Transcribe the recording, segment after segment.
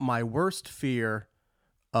my worst fear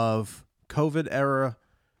of COVID era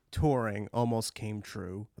touring almost came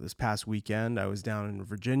true. This past weekend, I was down in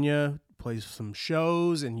Virginia, played some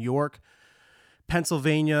shows in York,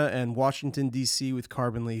 Pennsylvania, and Washington, D.C. with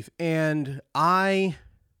Carbon Leaf. And I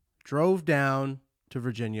drove down to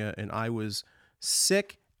Virginia and I was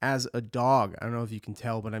sick as a dog. I don't know if you can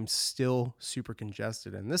tell, but I'm still super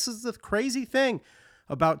congested. And this is the crazy thing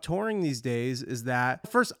about touring these days is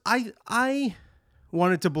that first I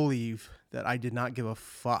wanted to believe that I did not give a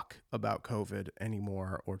fuck about COVID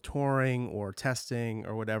anymore or touring or testing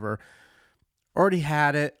or whatever. Already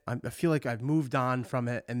had it. I feel like I've moved on from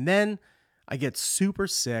it. And then I get super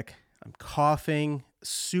sick. I'm coughing,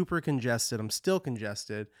 super congested. I'm still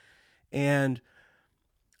congested. And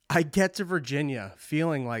I get to Virginia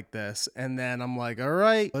feeling like this. And then I'm like, all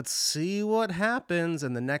right, let's see what happens.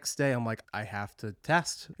 And the next day I'm like, I have to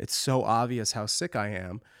test. It's so obvious how sick I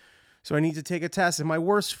am. So I need to take a test. And my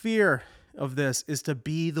worst fear of this is to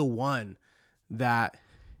be the one that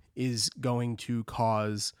is going to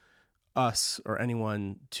cause us or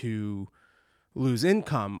anyone to lose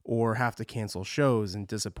income or have to cancel shows and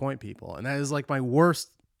disappoint people. And that is like my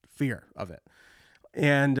worst fear of it.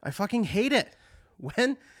 And I fucking hate it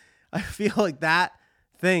when I feel like that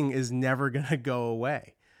thing is never going to go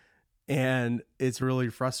away. And it's really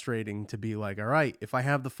frustrating to be like, all right, if I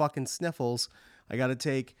have the fucking sniffles, I got to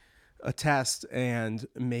take a test and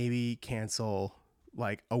maybe cancel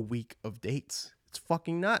like a week of dates. It's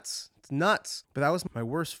fucking nuts. It's nuts. But that was my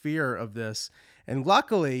worst fear of this. And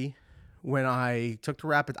luckily, when I took the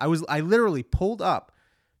rapid, I literally pulled up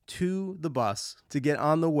to the bus to get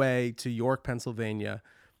on the way to York, Pennsylvania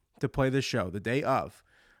to play the show the day of.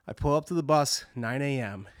 I pull up to the bus 9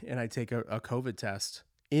 a.m. and I take a COVID test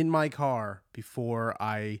in my car before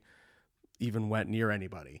I even went near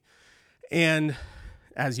anybody. And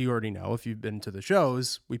as you already know, if you've been to the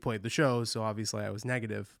shows, we played the shows, so obviously I was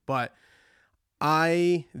negative. But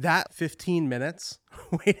that 15 minutes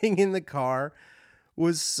waiting in the car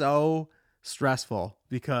was so stressful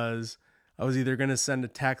because I was either going to send a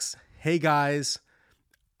text, hey guys,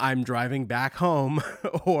 I'm driving back home,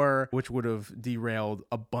 or which would have derailed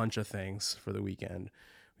a bunch of things for the weekend.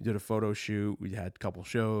 We did a photo shoot, we had a couple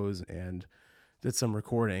shows, and did some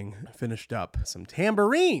recording, finished up some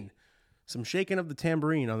shaking of the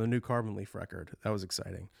tambourine on the new Carbon Leaf record. That was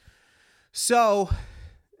exciting. So,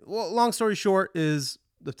 well, long story short is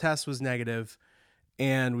the test was negative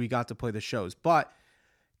and we got to play the shows. But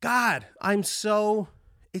God, it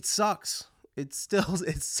sucks. It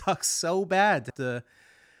sucks so bad to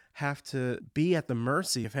have to be at the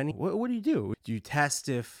mercy of any. What do? Do you test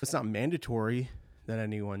if it's not mandatory that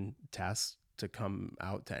anyone tests to come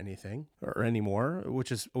out to anything or anymore,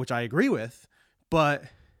 which I agree with, but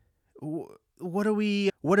what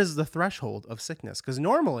is the threshold of sickness? Because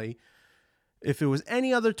normally, if it was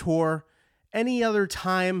any other tour, any other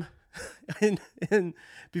time prior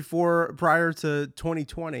to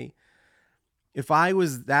 2020, if I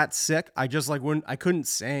was that sick, I couldn't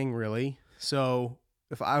sing really. So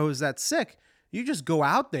if I was that sick, you just go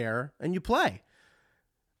out there and you play.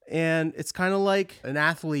 And it's kind of like an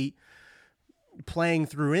athlete playing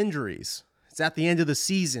through injuries. It's at the end of the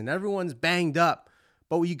season. Everyone's banged up,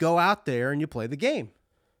 but you go out there and you play the game.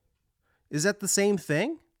 Is that the same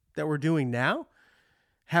thing that we're doing now?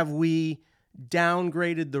 Have we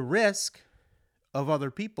downgraded the risk of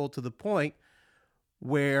other people to the point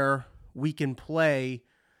where we can play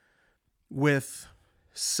with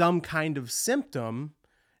some kind of symptom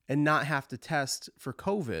and not have to test for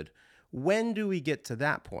COVID? When do we get to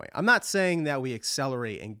that point? I'm not saying that we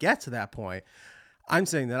accelerate and get to that point. I'm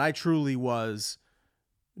saying that I truly was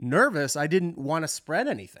nervous. I didn't want to spread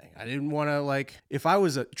anything. I didn't want to if I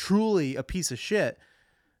was truly a piece of shit,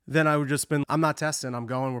 then I would just been, I'm not testing, I'm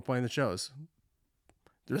going, we're playing the shows.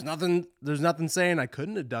 There's nothing saying I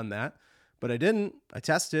couldn't have done that, but I didn't. I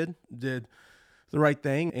tested, did the right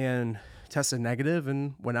thing and tested negative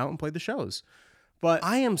and went out and played the shows. But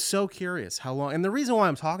I am so curious how long, and the reason why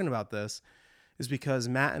I'm talking about this is because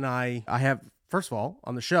Matt and I have, first of all,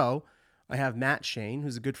 on the show, I have Matt Shane,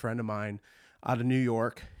 who's a good friend of mine out of New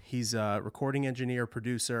York. He's a recording engineer,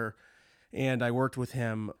 producer, and I worked with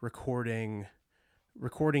him recording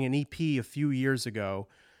an EP a few years ago,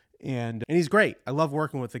 and he's great. I love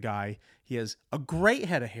working with the guy. He has a great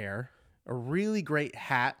head of hair, a really great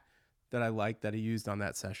hat that I like that he used on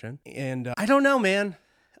that session. And I don't know, man.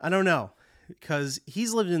 I don't know, because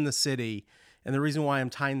he's lived in the city, and the reason why I'm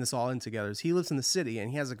tying this all in together is he lives in the city,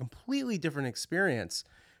 and he has a completely different experience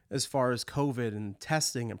as far as COVID and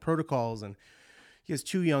testing and protocols, and he has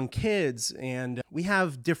 2 young kids, and we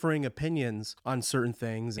have differing opinions on certain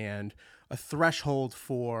things. And a threshold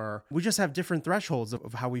we just have different thresholds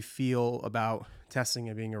of how we feel about testing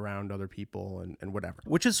and being around other people and whatever,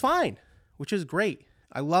 which is fine, which is great.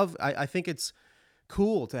 I think it's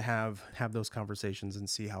cool to have those conversations and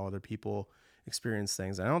see how other people experience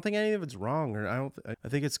things. I don't think any of it's wrong, I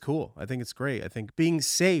think it's cool. I think it's great. I think being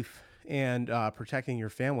safe and protecting your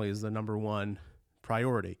family is the number one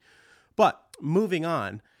priority. But moving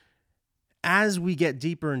on, as we get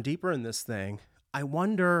deeper and deeper in this thing, I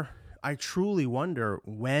truly wonder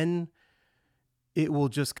when it will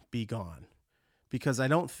just be gone, because I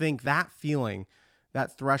don't think that feeling,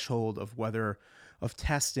 that threshold of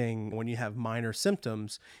testing when you have minor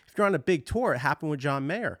symptoms, if you're on a big tour, it happened with John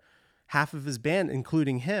Mayer. Half of his band,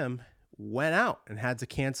 including him, went out and had to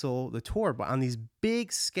cancel the tour. But on these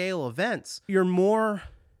big scale events,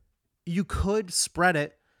 you could spread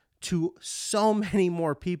it to so many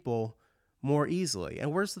more people more easily.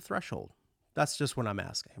 And where's the threshold? That's just what I'm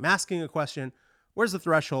asking. I'm asking a question. Where's the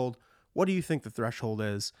threshold? What do you think the threshold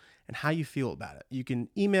is and how you feel about it? You can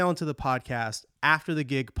email into the podcast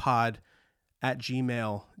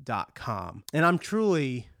afterthegigpod@gmail.com. And I'm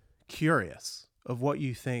truly curious of what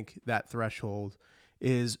you think that threshold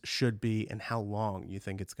should be, and how long you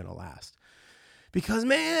think it's going to last. Because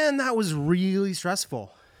man, that was really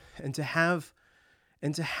stressful. And to have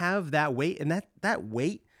that weight, and that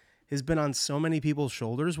weight has been on so many people's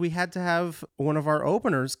shoulders. We had to have one of our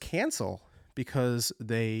openers cancel because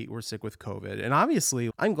they were sick with COVID. And obviously,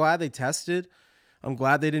 I'm glad they tested. I'm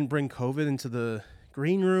glad they didn't bring COVID into the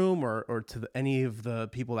green room or to any of the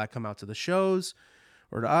people that come out to the shows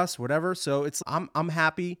or to us, whatever. So I'm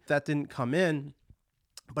happy that didn't come in.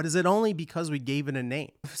 But is it only because we gave it a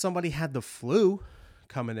name? If somebody had the flu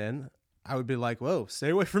coming in, I would be like, whoa,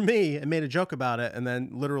 stay away from me, and made a joke about it, and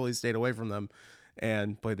then literally stayed away from them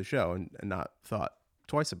and played the show and not thought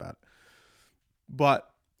twice about it. But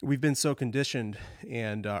we've been so conditioned,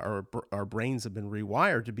 and our brains have been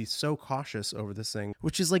rewired to be so cautious over this thing,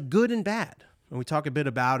 which is like good and bad. And we talk a bit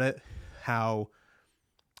about it, how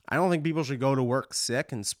I don't think people should go to work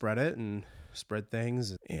sick and spread it and spread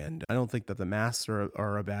things. And I don't think that the masks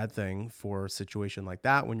are a bad thing for a situation like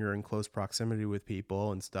that when you're in close proximity with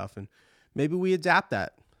people and stuff. And maybe we adapt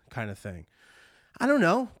that kind of thing. I don't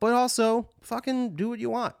know, but also fucking do what you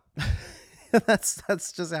want.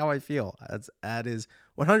 That's just how I feel. That is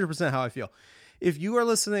 100% how I feel. If you are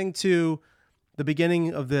listening to the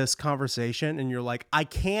beginning of this conversation and you're like, I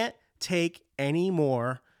can't take any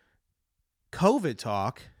more COVID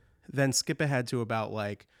talk, then skip ahead to about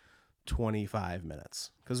like 25 minutes,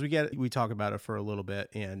 because we talk about it for a little bit,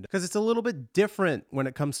 and because it's a little bit different when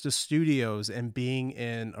it comes to studios and being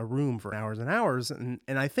in a room for hours and hours. And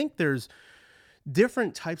I think there's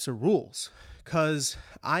different types of rules, because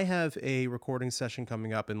I have a recording session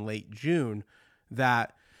coming up in late June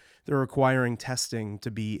that they're requiring testing to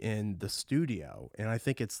be in the studio. And I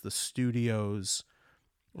think it's the studio's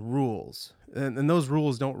rules. And those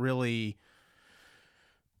rules don't really,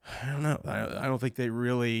 I don't know. I don't think they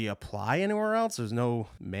really apply anywhere else. There's no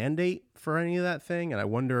mandate for any of that thing. And I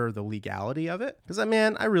wonder the legality of it. Because, I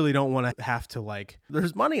really don't want to have to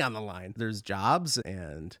there's money on the line. There's jobs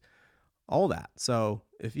and all that. So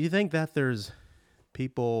if you think that there's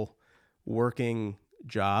people working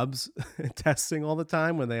jobs testing all the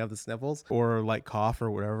time when they have the sniffles or cough or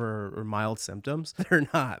whatever, or mild symptoms, they're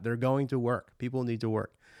not. They're going to work. People need to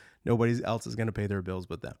work. Nobody else is going to pay their bills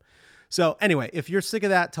but them. So anyway, if you're sick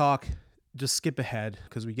of that talk, just skip ahead,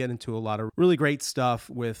 because we get into a lot of really great stuff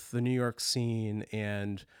with the New York scene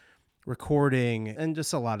and recording and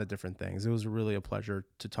just a lot of different things. It was really a pleasure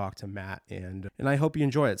to talk to Matt, and I hope you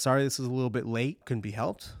enjoy it. Sorry this is a little bit late. Couldn't be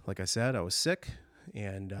helped. Like I said, I was sick,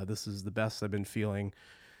 and this is the best I've been feeling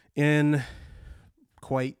in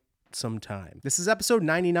quite some time. This is episode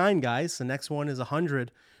 99, guys. The next one is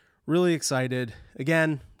 100. Really excited.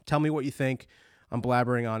 Again, tell me what you think. I'm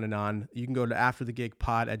blabbering on and on. You can go to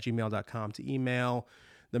afterthegigpod@gmail.com to email.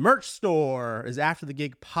 The merch store is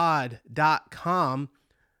afterthegigpod.com.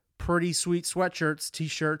 Pretty sweet sweatshirts,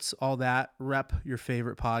 t-shirts, all that. Rep your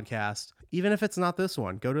favorite podcast. Even if it's not this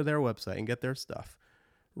one, go to their website and get their stuff.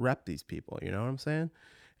 Rep these people, you know what I'm saying?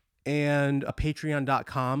 And a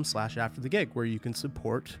patreon.com/afterthegig, where you can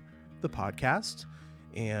support the podcast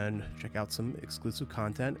and check out some exclusive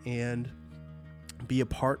content and be a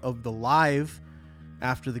part of the live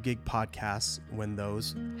After the Gig podcasts when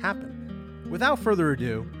those happen. Without further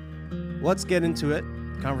ado, let's get into it.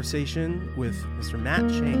 Conversation with Mr. Matt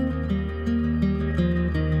Shane.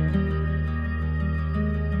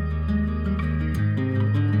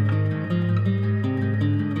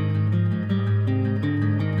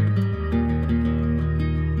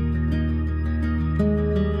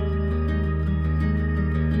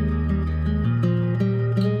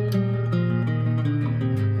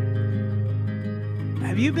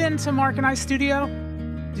 you been to Mark and I's studio?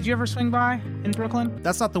 Did you ever swing by in Brooklyn?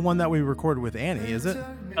 That's not the one that we recorded with Annie, is it?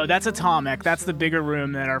 Oh, that's Atomic. That's the bigger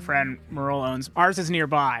room that our friend Merle owns. Ours is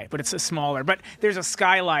nearby, but it's a smaller. But there's a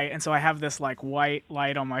skylight, and so I have this like white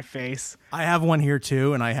light on my face. I have one here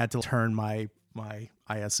too, and I had to turn my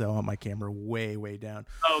ISO on my camera way down.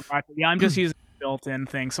 Oh, gotcha. Yeah, I'm just using a built-in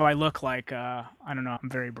thing, so I look like, I don't know, I'm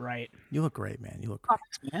very bright. You look great, man. You look Oh,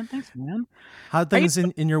 great. thanks, man. How things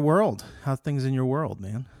in your world? How things in your world,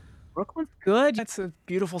 man? Brooklyn's good. It's a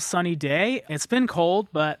beautiful sunny day. It's been cold,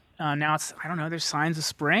 but now it's, I don't know, there's signs of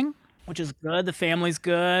spring, which is good. The family's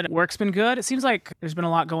good. Work's been good. It seems like there's been a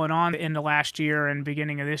lot going on into last year and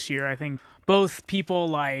beginning of this year. I think both people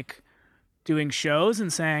like doing shows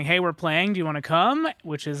and saying, hey, we're playing. Do you want to come?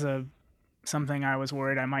 Which is something I was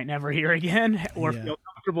worried I might never hear again or feel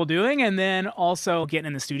comfortable doing. And then also getting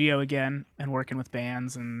in the studio again and working with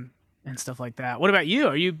bands and stuff like that. What about you?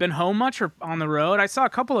 Have you been home much or on the road? I saw a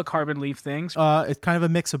couple of Carbon Leaf things. It's kind of a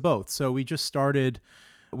mix of both. So we just started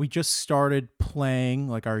playing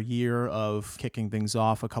like our year of kicking things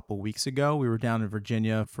off a couple weeks ago. We were down in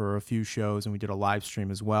Virginia for a few shows and we did a live stream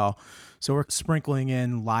as well. So we're sprinkling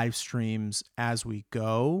in live streams as we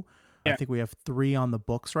go. Yeah. I think we have 3 on the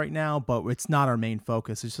books right now, but it's not our main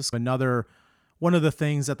focus. It's just one of the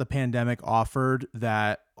things that the pandemic offered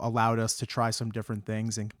that allowed us to try some different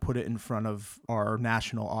things and put it in front of our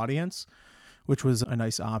national audience, which was a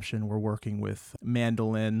nice option. We're working with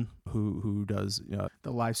Mandolin, who does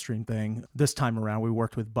the live stream thing. This time around, we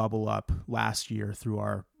worked with Bubble Up last year through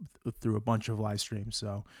a bunch of live streams.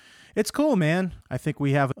 So it's cool, man. I think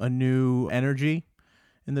we have a new energy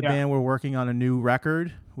in the band. We're working on a new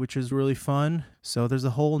record, which is really fun. So there's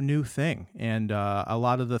a whole new thing. And a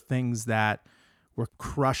lot of the things that were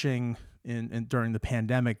crushing in during the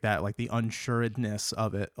pandemic, that like the unsuredness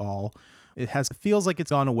of it all, it feels like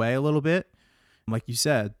it's gone away a little bit. Like you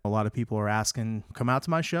said, a lot of people are asking, come out to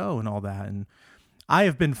my show and all that. And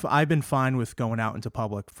I've been fine with going out into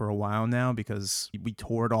public for a while now because we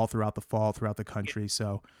toured all throughout the fall, throughout the country.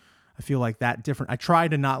 So I feel like I try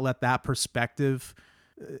to not let that perspective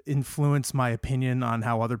influence my opinion on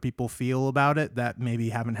how other people feel about it that maybe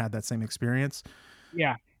haven't had that same experience.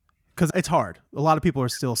 Yeah. Because it's hard. A lot of people are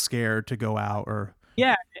still scared to go out or.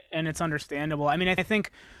 Yeah. And it's understandable. I mean, I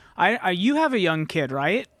think you have a young kid,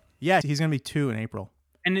 right? Yeah, he's going to be 2 in April.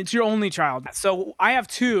 And it's your only child. So I have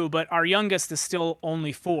 2, but our youngest is still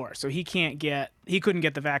only 4. So he couldn't get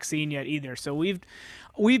the vaccine yet either. So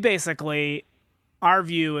we basically, our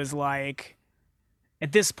view is like,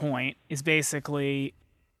 at this point, is basically,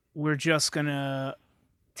 we're just going to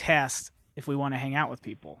test if we want to hang out with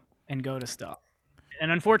people and go to stuff.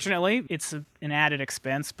 And unfortunately, it's an added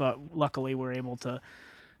expense, but luckily we're able to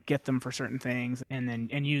get them for certain things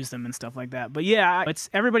and use them and stuff like that. But yeah,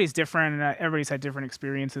 everybody's different and everybody's had different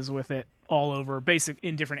experiences with it all over,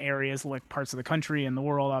 in different areas, like parts of the country and the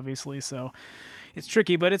world, obviously. So it's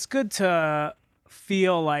tricky, but it's good to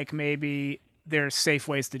feel like maybe there's safe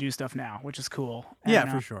ways to do stuff now, which is cool.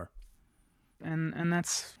 Yeah, for sure. And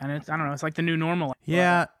it's, I don't know, it's like the new normal.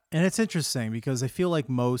 Yeah, and it's interesting because I feel like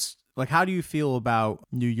how do you feel about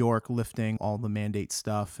New York lifting all the mandate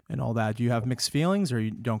stuff and all that? Do you have mixed feelings or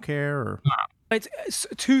you don't care? Or It's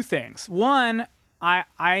 2 things. One,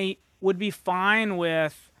 I would be fine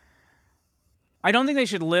with, I don't think they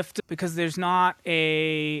should lift because there's not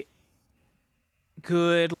a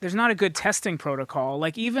good testing protocol.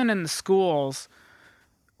 Like even in the schools,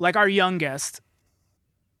 like our youngest,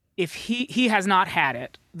 if he has not had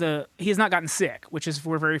it, he has not gotten sick,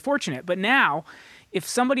 we're very fortunate. But now, if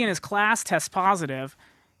somebody in his class tests positive,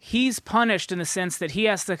 he's punished in the sense that he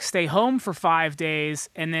has to stay home for 5 days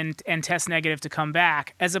and test negative to come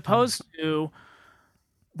back, as opposed to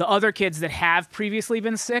the other kids that have previously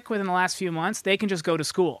been sick within the last few months. They can just go to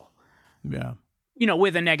school. Yeah.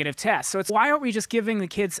 With a negative test. So it's, why aren't we just giving the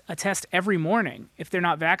kids a test every morning if they're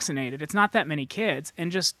not vaccinated? It's not that many kids,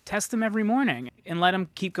 and just test them every morning and let them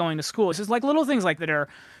keep going to school. It's just like little things like that are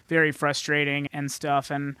very frustrating and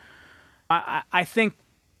stuff. And I think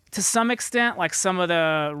to some extent, like some of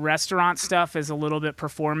the restaurant stuff is a little bit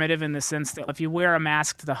performative in the sense that if you wear a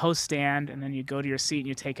mask to the host stand and then you go to your seat and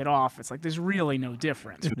you take it off, it's like there's really no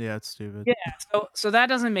difference. Yeah, it's stupid. Yeah, so that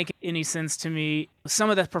doesn't make any sense to me.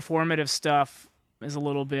 Some of the performative stuff is a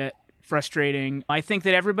little bit frustrating. I think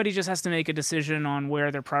that everybody just has to make a decision on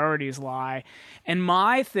where their priorities lie. And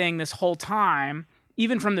my thing this whole time,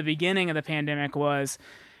 even from the beginning of the pandemic,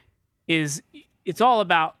 it's all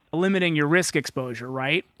about limiting your risk exposure,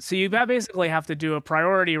 right? So you basically have to do a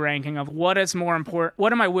priority ranking of what is more important.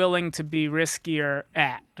 What am I willing to be riskier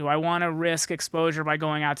at? Do I want to risk exposure by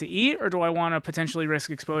going out to eat, or do I want to potentially risk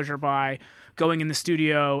exposure by going in the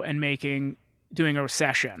studio and doing a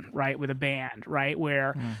session, right, with a band, right?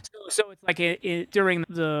 Where so it's like during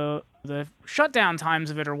the shutdown times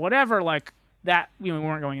of it or whatever, like that, we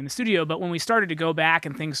weren't going in the studio, but when we started to go back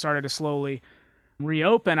and things started to slowly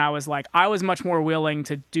reopen, I was much more willing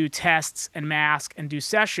to do tests and mask and do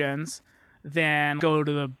sessions than go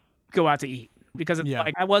out to eat, because it's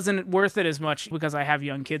like I wasn't worth it as much because I have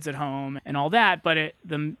young kids at home and all that, but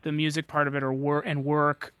the music part of it or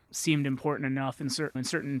work seemed important enough in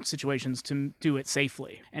certain situations to do it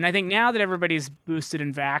safely. And I think now that everybody's boosted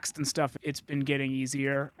and vaxxed and stuff, it's been getting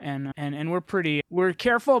easier, and we're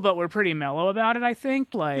careful, but we're pretty mellow about it, I think.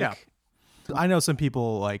 I know some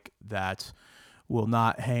people like that will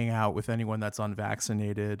not hang out with anyone that's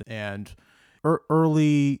unvaccinated, and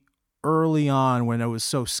early on, when it was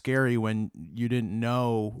so scary, when you didn't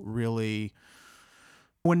know really,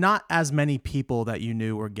 when not as many people that you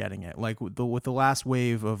knew were getting it, like with the last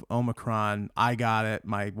wave of Omicron, I got it,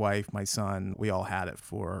 my wife, my son, we all had it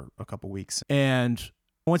for a couple weeks. And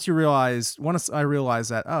once I realized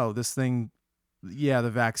that, oh, this thing,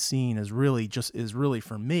 the vaccine is really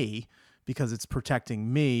for me, because it's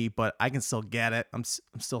protecting me, but I can still get it. I'm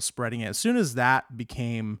still spreading it. As soon as that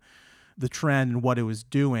became the trend and what it was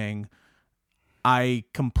doing, I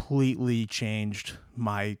completely changed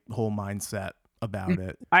my whole mindset about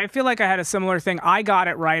it. I feel like I had a similar thing. I got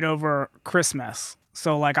it right over Christmas.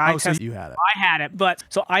 So so you had it. I had it, but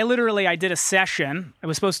so I did a session. It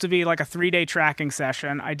was supposed to be like a 3-day tracking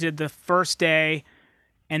session. I did the first day,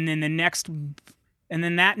 and then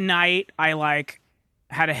that night I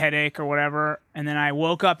had a headache or whatever, and then I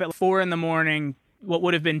woke up at 4 a.m, what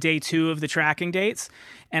would have been day 2 of the tracking dates,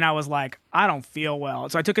 and I was like, I don't feel well.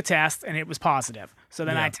 So I took a test, and it was positive. So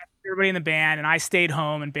then I tested everybody in the band, and I stayed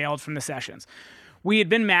home and bailed from the sessions. We had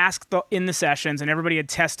been masked in the sessions, and everybody had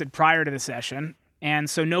tested prior to the session, and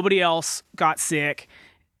so nobody else got sick.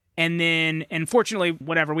 And then, and fortunately,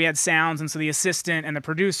 we had sounds, and so the assistant and the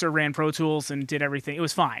producer ran Pro Tools and did everything. It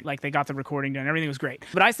was fine. They got the recording done. Everything was great.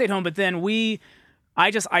 But I stayed home, but then I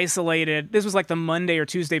just isolated. This was like the Monday or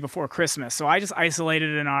Tuesday before Christmas. So I just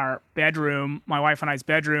isolated in our bedroom, my wife and I's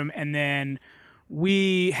bedroom, and then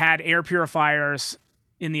we had air purifiers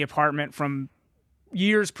in the apartment from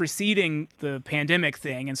years preceding the pandemic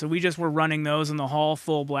thing. And so we just were running those in the hall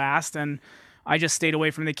full blast, and I just stayed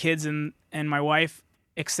away from the kids and my wife,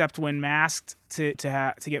 except when masked to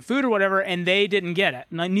get food or whatever, and they didn't get it.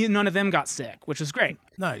 None of them got sick, which was great.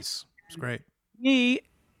 Nice. It's great.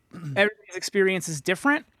 Everybody's experience is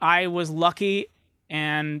different. I was lucky,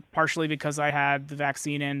 and partially because I had the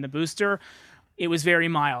vaccine and the booster, it was very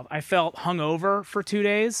mild. I felt hungover for 2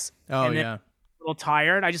 days. Oh, and then yeah. a little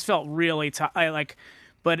tired. I just felt really tired.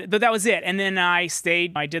 But that was it. And then I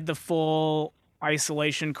did the full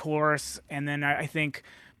isolation course, and then I think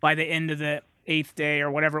by the end of the 8th day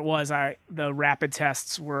or whatever it was, the rapid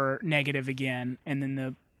tests were negative again, and then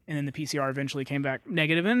the PCR eventually came back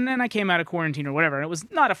negative, and then I came out of quarantine or whatever. And it was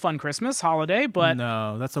not a fun Christmas holiday, but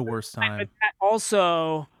no, that's the worst time. It was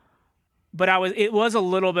a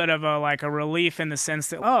little bit of a relief in the sense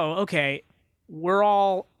that, oh, okay, we're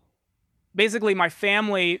all basically, my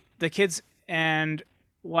family, the kids and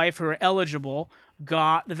wife who are eligible,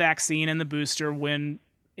 got the vaccine and the booster when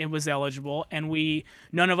it was eligible, and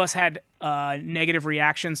none of us had negative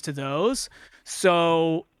reactions to those.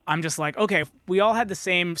 So I'm just like, okay, we all had the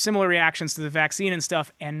similar reactions to the vaccine and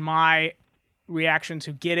stuff, and my reaction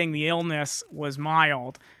to getting the illness was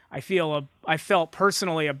mild. I felt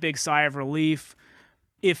personally a big sigh of relief.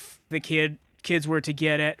 If the kids were to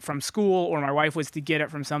get it from school, or my wife was to get it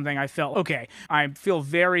from something, I felt, okay, I feel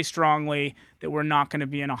very strongly that we're not going to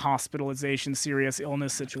be in a hospitalization, serious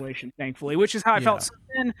illness situation, thankfully, which is how I felt.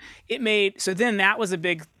 So then that was a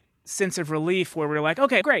big sense of relief, where we're like,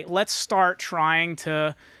 okay, great, let's start trying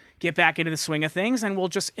to get back into the swing of things, and we'll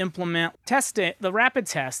just implement the rapid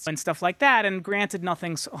tests and stuff like that. And granted,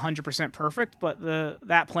 nothing's 100% perfect, but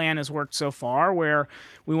that plan has worked so far, where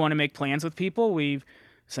we want to make plans with people. We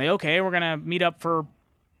say, okay, we're going to meet up we'll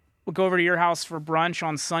go over to your house for brunch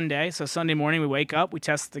on Sunday. So Sunday morning we wake up, we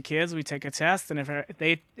test the kids, we take a test, and if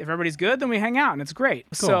everybody's good, then we hang out, and it's great.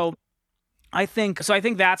 Cool. So I think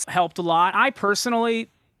that's helped a lot. I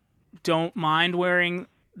personally don't mind wearing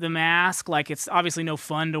the mask. It's obviously no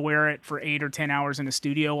fun to wear it for 8 or 10 hours in a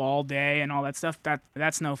studio all day and all that stuff.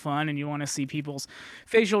 That's no fun, and you want to see people's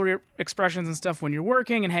facial expressions and stuff when you're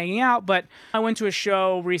working and hanging out. But I went to a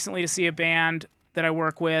show recently to see a band that I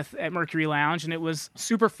work with at Mercury Lounge, and it was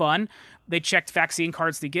super fun. They checked vaccine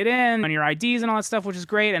cards to get in on your IDs and all that stuff, which is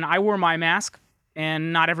great. And I wore my mask,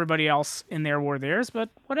 and not everybody else in there wore theirs, but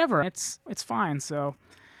whatever, it's fine. So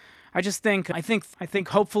I just think I think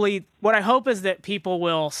hopefully what I hope is that people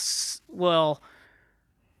will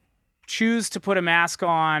choose to put a mask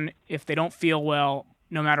on if they don't feel well,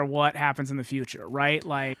 no matter what happens in the future, right?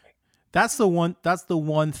 Like that's the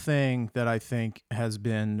one thing that I think has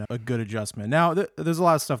been a good adjustment. Now, there's a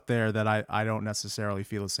lot of stuff there that I don't necessarily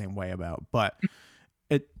feel the same way about, but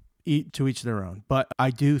to each their own. But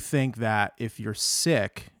I do think that if you're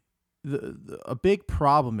sick, a big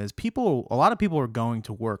problem is a lot of people are going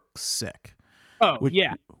to work sick. Oh,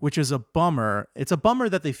 which is a bummer. It's a bummer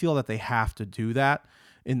that they feel that they have to do that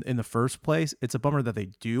in the first place. It's a bummer that they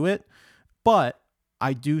do it, but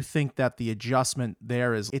I do think that the adjustment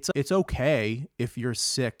there is it's okay if you're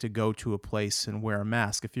sick to go to a place and wear a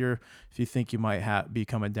mask. If you think you might be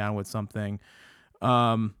coming down with something,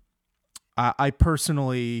 I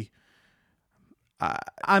personally,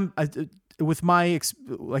 with my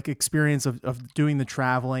experience of doing the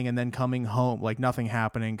traveling and then coming home, like nothing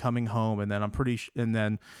happening, coming home, and then and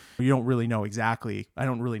then you don't really know exactly. I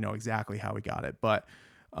don't really know exactly how we got it, but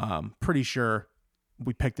pretty sure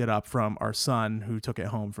we picked it up from our son who took it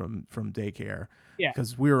home from daycare. Yeah,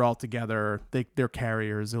 because we were all together. They're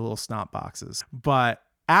carriers, they're little snot boxes. But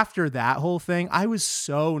after that whole thing, I was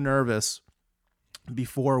so nervous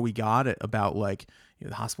before we got it about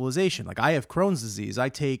the hospitalization. Like I have Crohn's disease. I'm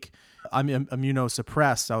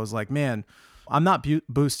immunosuppressed. I was like, man, I'm not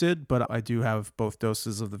boosted, but I do have both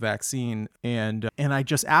doses of the vaccine. And I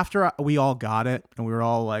just, after we all got it and we were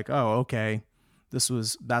all like, oh, okay,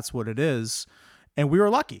 that's what it is. And we were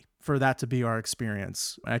lucky for that to be our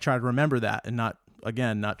experience. And I try to remember that and not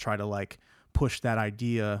try to push that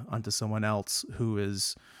idea onto someone else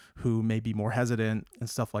who may be more hesitant and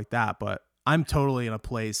stuff like that. But I'm totally in a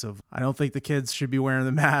place of, I don't think the kids should be wearing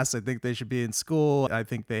the mask. I think they should be in school. I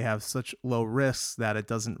think they have such low risks that it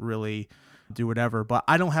doesn't really do whatever. But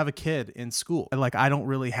I don't have a kid in school. I don't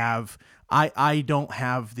really have, I don't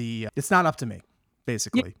have it's not up to me,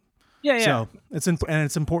 basically. Yeah. So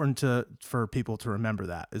it's important for people to remember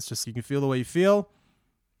that. It's just, you can feel the way you feel,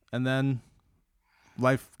 and then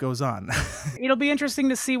life goes on. It'll be interesting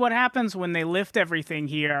to see what happens when they lift everything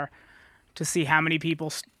here, to see how many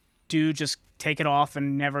people do just take it off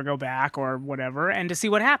and never go back or whatever, and to see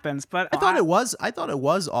what happens. But I thought it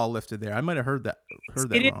was all lifted there. I might have heard that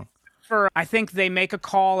wrong. I think they make a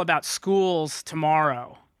call about schools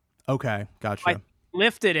tomorrow. Okay, gotcha. I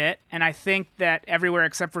lifted it, and I think that everywhere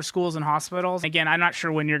except for schools and hospitals. Again, I'm not sure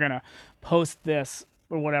when you're gonna post this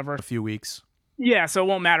or whatever. A few weeks. Yeah, so it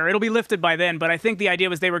won't matter. It'll be lifted by then. But I think the idea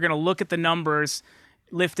was they were going to look at the numbers,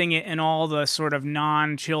 lifting it in all the sort of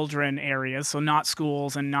non-children areas, so not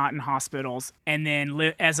schools and not in hospitals. And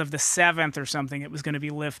then as of the 7th or something, it was going to be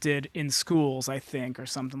lifted in schools, I think, or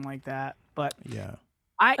something like that. But yeah.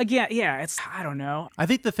 I don't know. I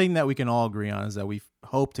think the thing that we can all agree on is that we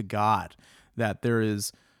hope to God that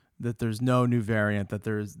there's no new variant,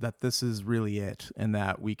 that this is really it, and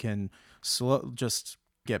that we can just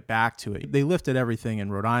get back to it. They lifted everything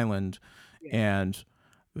in Rhode Island, and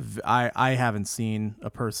I haven't seen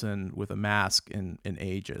a person with a mask in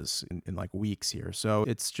ages, in weeks here. So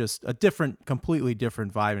it's just a completely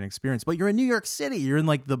different vibe and experience. But you're in New York City. You're in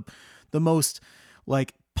the most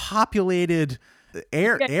populated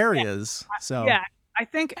areas. So yeah. I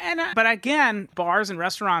think, but again, bars and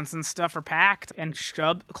restaurants and stuff are packed, and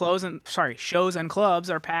shows and clubs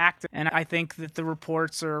are packed, and I think that the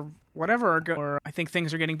reports are or I think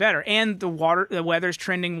things are getting better, and the weather's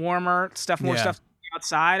trending warmer, more stuff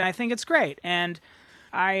outside. I think it's great, and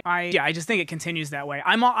I just think it continues that way.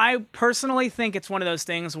 I personally think it's one of those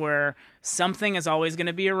things where something is always going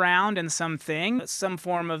to be around, and some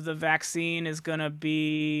form of the vaccine is going to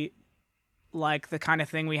be like the kind of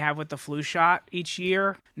thing we have with the flu shot each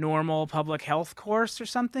year, normal public health course or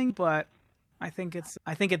something. But I think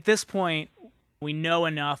at this point we know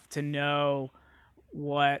enough to know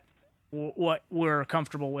what we're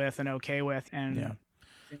comfortable with and okay with, and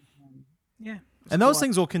yeah. And those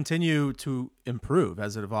things will continue to improve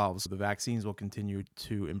as it evolves. The vaccines will continue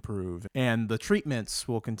to improve, and the treatments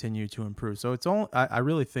will continue to improve. So it's only, I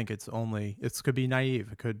really think it could be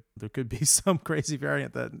naive. There could be some crazy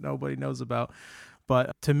variant that nobody knows about.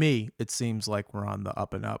 But to me, it seems like we're on the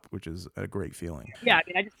up and up, which is a great feeling. Yeah,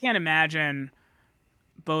 I just can't imagine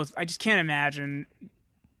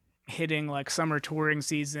hitting summer touring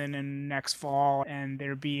season and next fall, and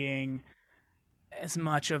there being as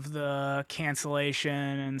much of the cancellation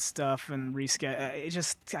and stuff and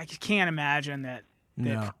reschedule. I can't imagine that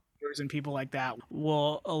promoters and people like that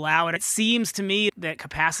will allow it. It seems to me that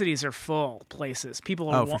capacities are full places. People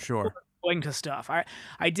are for sure. going to stuff.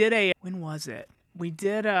 I did when was it?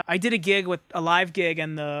 I did a gig with a live gig,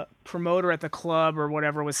 and the promoter at the club or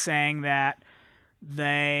whatever was saying that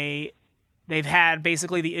they've had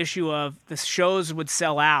basically the issue of the shows would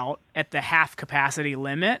sell out at the half capacity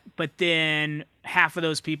limit, but then half of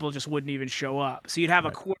those people just wouldn't even show up. So you'd have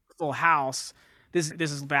a quarter full house. This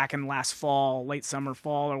is back in last fall, late summer,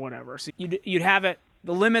 fall or whatever. So you'd have it.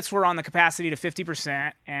 The limits were on the capacity to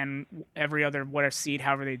 50%, and every other whatever seat,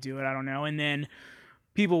 however they do it, I don't know. And then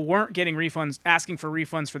people weren't getting refunds, asking for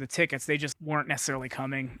refunds for the tickets. They just weren't necessarily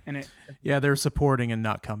coming. And they're supporting and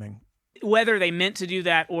not coming. Whether they meant to do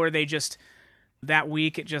that or they just that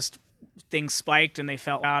week things spiked and they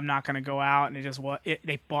felt, I'm not going to go out, and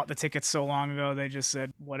they bought the tickets so long ago they just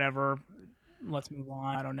said whatever, let's move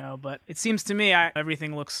on. I don't know, but it seems to me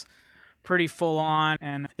everything looks pretty full on,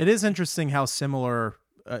 and it is interesting how similar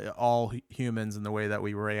all humans in the way that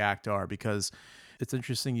we react are, because it's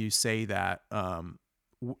interesting you say that.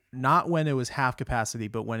 Not when it was half capacity,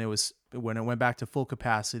 but when it went back to full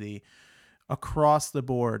capacity across the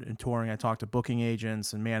board in touring. I talked to booking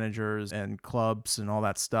agents and managers and clubs and all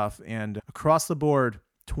that stuff. And across the board,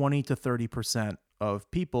 20 to 30%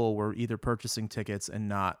 of people were either purchasing tickets and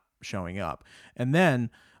not showing up. And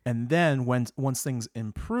then once things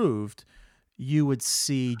improved, you would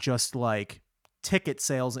see just like ticket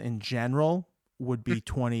sales in general would be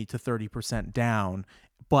 20 to 30% down,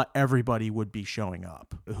 but everybody would be showing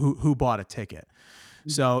up who bought a ticket.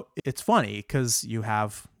 So it's funny because you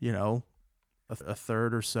have, a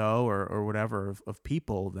third or so or whatever of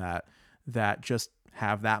people that just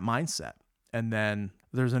have that mindset. And then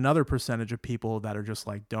there's another percentage of people that are just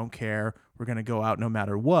like, don't care, we're going to go out no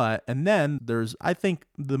matter what. And then there's, I think,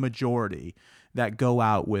 the majority that go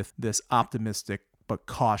out with this optimistic but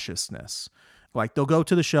cautiousness. Like they'll go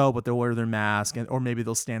to the show, but they'll wear their mask, or maybe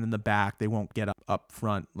they'll stand in the back. They won't get up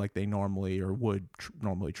front like they normally or would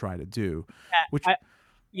normally try to do.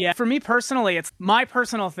 For me personally, it's my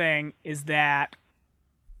personal thing is that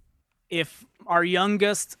if our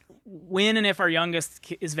youngest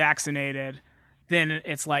is vaccinated, then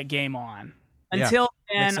it's like game on. Until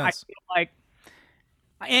then, I feel like,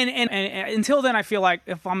 and until then, I feel like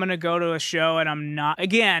if I'm gonna go to a show and I'm not,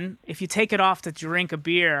 again, if you take it off to drink a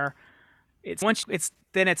beer,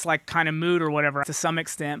 then it's like kind of mood or whatever to some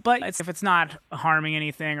extent. But if it's not harming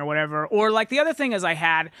anything or whatever, or like the other thing is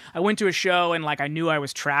I went to a show and like I knew I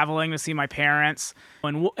was traveling to see my parents,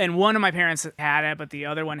 and one of my parents had it, but the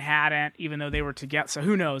other one hadn't, even though they were together. So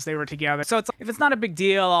who knows? They were together. So if it's not a big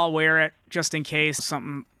deal, I'll wear it just in case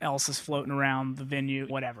something else is floating around the venue.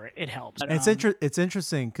 Whatever, it helps. But, it's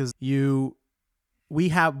interesting because we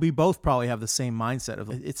both probably have the same mindset of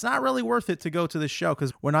it's not really worth it to go to the show,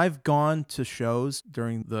 because when I've gone to shows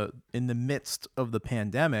in the midst of the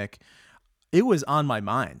pandemic, it was on my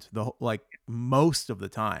mind most of the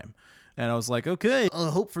time, and I was like, okay,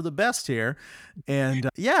 I'll hope for the best here, and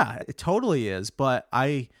it totally is. But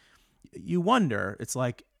you wonder, it's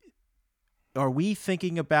like, are we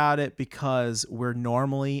thinking about it because we're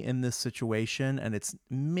normally in this situation and it's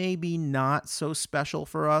maybe not so special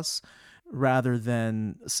for us, rather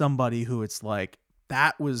than somebody who it's like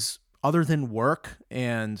that was, other than work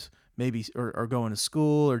and maybe or going to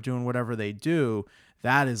school or doing whatever they do,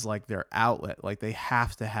 that is like their outlet. Like they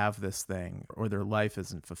have to have this thing or their life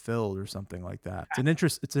isn't fulfilled or something like that.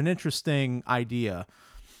 It's an interesting idea.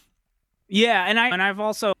 Yeah, and I've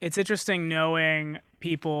also, it's interesting knowing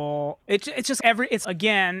people. It's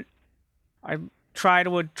again, I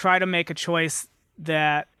would try to make a choice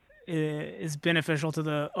that is beneficial to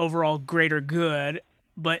the overall greater good,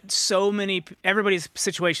 but everybody's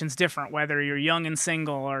situation's different, whether you're young and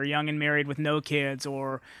single or young and married with no kids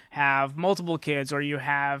or have multiple kids or you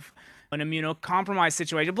have an immunocompromised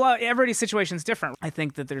situation. Everybody's situation's different. I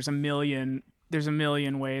think that there's a million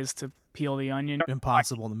ways to peel the onion.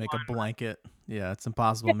 Impossible to make a blanket. Yeah, it's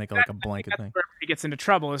impossible to make like a blanket thing. Where everybody gets into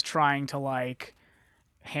trouble is trying to like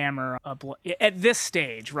hammer up at this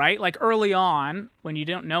stage, right? Like early on, when you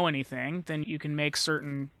don't know anything, then you can make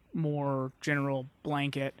certain more general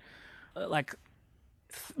blanket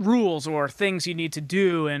rules or things you need to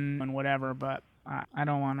do and whatever. But I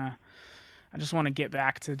don't want to. I just want to get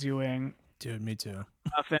back to doing. Dude, me too.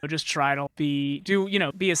 Just try to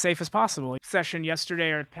be as safe as possible. Session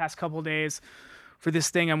yesterday or the past couple of days for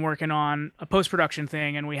this thing I'm working on, a post-production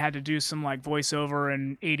thing, and we had to do some like voiceover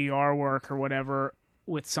and ADR work or whatever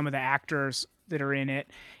with some of the actors that are in it,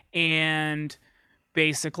 and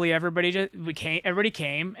basically everybody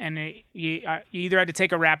came, and you either had to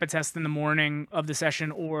take a rapid test in the morning of the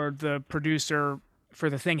session, or the producer for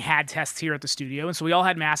the thing had tests here at the studio. And so we all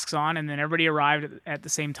had masks on, and then everybody arrived at the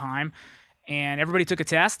same time, and everybody took a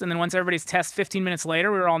test. And then once everybody's test 15 minutes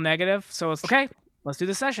later, we were all negative. So it's okay, let's do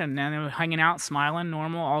the session. And then we're hanging out, smiling,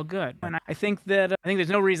 normal, all good. And I think there's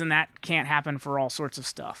no reason that can't happen for all sorts of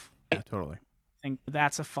stuff. Yeah, totally. I think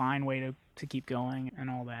that's a fine way to keep going and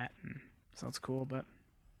all that. And so it's cool, but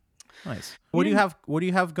nice. What do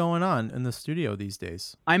you have going on in the studio these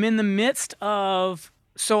days? I'm in the midst of,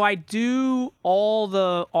 so I do all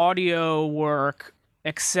the audio work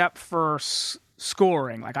except for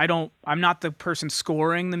scoring. Like I'm not the person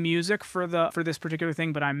scoring the music for this particular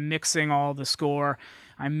thing, but I'm mixing all the score.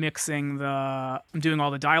 I'm doing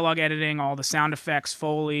all the dialogue editing, all the sound effects,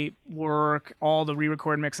 Foley work, all the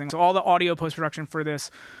re-record mixing. So all the audio post-production for this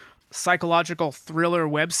psychological thriller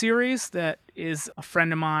web series that is a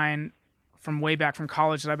friend of mine from way back from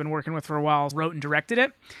college that I've been working with for a while wrote and directed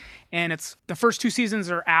it. And the first 2 seasons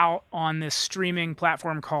are out on this streaming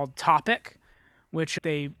platform called Topic, which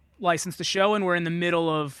they licensed the show, and we're in the middle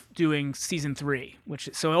of doing season 3,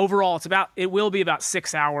 so overall it will be about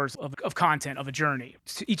 6 hours of content of a journey.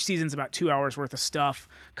 Each season's about 2 hours worth of stuff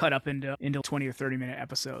cut up into 20 or 30 minute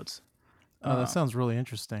episodes. Oh, that sounds really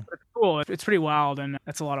interesting. It's cool. It's pretty wild, and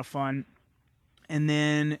that's a lot of fun. And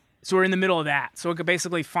then, so we're in the middle of that. So we're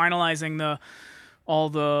basically finalizing that's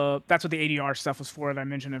what the ADR stuff was for that I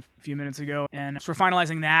mentioned a few minutes ago. And so we're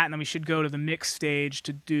finalizing that, and then we should go to the mix stage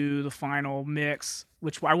to do the final mix,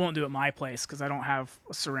 which I won't do at my place because I don't have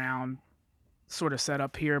a surround sort of set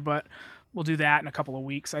up here, but we'll do that in a couple of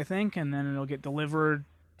weeks, I think, and then it'll get delivered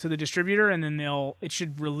to the distributor, and then it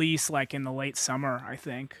should release like in the late summer, I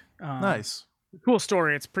think. Nice. Cool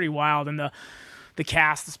story. It's pretty wild, and the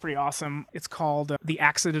cast is pretty awesome. It's called The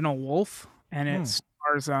Accidental Wolf, and it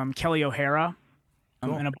stars Kelly O'Hara.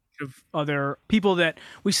 Cool. And a bunch of other people that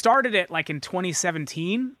we started it like in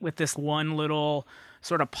 2017 with this one little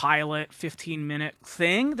sort of pilot 15-minute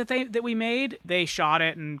thing that we made. They shot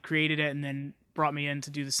it and created it and then brought me in to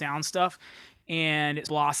do the sound stuff. And it's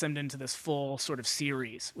blossomed into this full sort of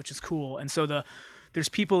series, which is cool. And so there's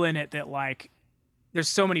people in it that there's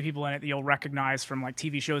so many people in it that you'll recognize from like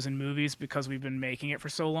TV shows and movies because we've been making it for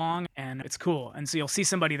so long, and it's cool. And so you'll see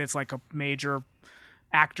somebody that's like a major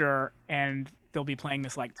actor, and they'll be playing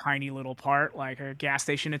this like tiny little part, like a gas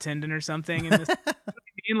station attendant or something. And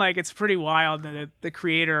like it's pretty wild. The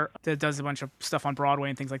creator that does a bunch of stuff on Broadway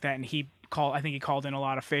and things like that, and I think he called in a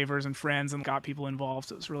lot of favors and friends and got people involved.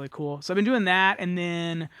 So it was really cool. So I've been doing that, and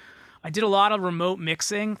then I did a lot of remote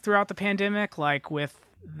mixing throughout the pandemic, like with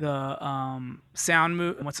the Audio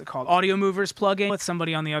Movers plugin with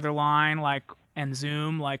somebody on the other line, like, and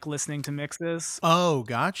Zoom, like listening to mixes. Oh,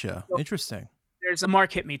 gotcha. Interesting. There's a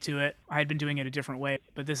Mark hit me to it. I had been doing it a different way,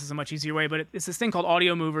 but this is a much easier way. But it's this thing called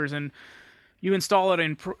Audio Movers, and you install it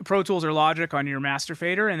in Pro Tools or Logic on your master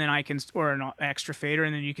fader, and then or an extra fader,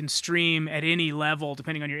 and then you can stream at any level,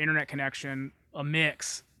 depending on your internet connection, a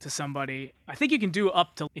mix to somebody. I think you can do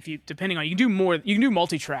up to, you can do more, you can do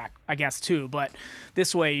multi-track, I guess, too. But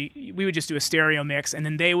this way, we would just do a stereo mix, and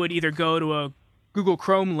then they would either go to a Google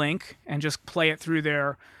Chrome link and just play it through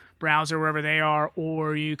their browser wherever they are,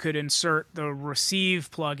 or you could insert the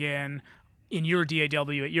receive plugin in your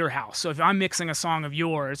DAW at your house. So if I'm mixing a song of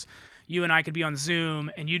yours, you and I could be on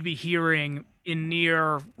Zoom, and you'd be hearing in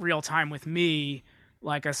near real time with me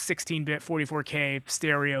like a 16-bit 44K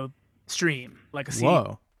stereo stream, like a CD.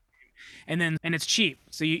 Whoa. And it's cheap.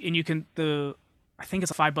 So you can I think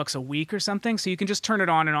it's $5 a week or something. So you can just turn it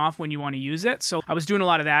on and off when you want to use it. So I was doing a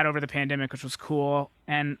lot of that over the pandemic, which was cool.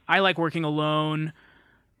 And I like working alone.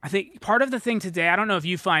 I think part of the thing today, I don't know if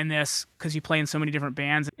you find this because you play in so many different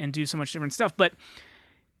bands and do so much different stuff, but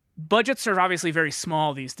budgets are obviously very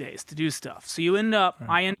small these days to do stuff. So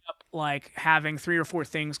I end up like having 3 or 4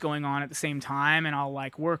 things going on at the same time, and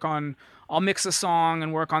I'll mix a song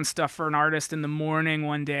and work on stuff for an artist in the morning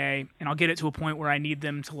one day, and I'll get it to a point where I need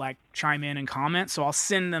them to like chime in and comment. So I'll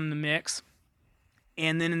send them the mix.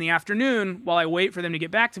 And then in the afternoon, while I wait for them to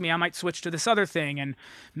get back to me, I might switch to this other thing and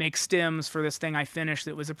make stems for this thing I finished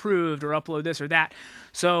that was approved, or upload this or that.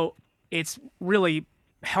 So it's really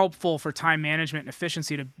helpful for time management and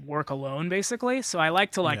efficiency to work alone, basically. So I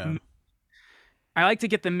like to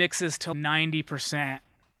get the mixes to 90%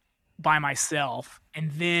 by myself, and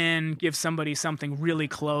then give somebody something really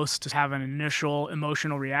close to have an initial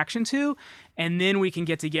emotional reaction to. And then we can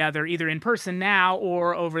get together either in person now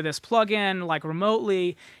or over this plugin, like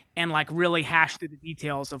remotely, and like really hash through the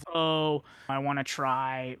details of, I want to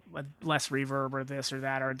try less reverb or this or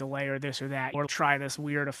that, or a delay or this or that, or try this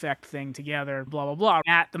weird effect thing together, blah, blah, blah.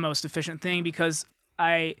 At the most efficient thing, because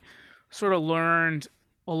I sort of learned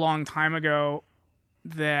a long time ago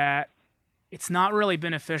that it's not really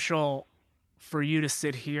beneficial for you to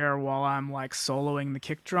sit here while I'm like soloing the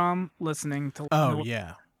kick drum, listening to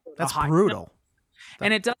Yeah. That's high brutal.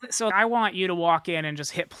 and it doesn't. So I want you to walk in and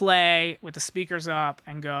just hit play with the speakers up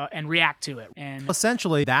and go and react to it. And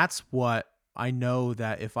Essentially, that's what I know,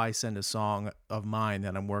 that if I send a song of mine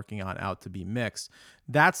that I'm working on out to be mixed,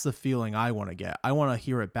 that's the feeling I want to get. I want to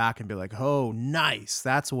hear it back and be like, oh, nice.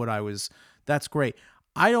 That's great.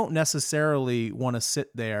 I don't necessarily want to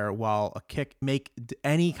sit there while a kick make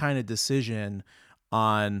any kind of decision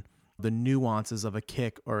on the nuances of a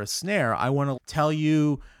kick or a snare. I want to tell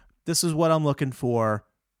you, this is what I'm looking for.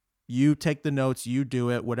 You take the notes, you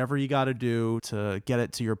do it, whatever you got to do to get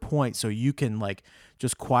it to your point, so you can like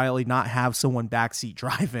just quietly not have someone backseat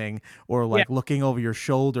driving or like looking over your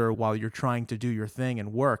shoulder while you're trying to do your thing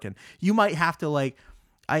and work. And you might have to like,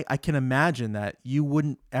 I can imagine that you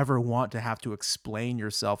wouldn't ever want to have to explain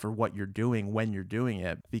yourself or what you're doing when you're doing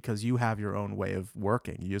it, because you have your own way of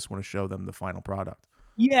working. You just want to show them the final product.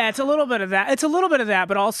 yeah, it's a little bit of that.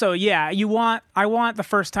 But also, yeah, I want the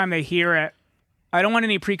first time they hear it, I don't want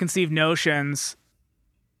any preconceived notions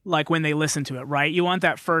like when they listen to it, right? You want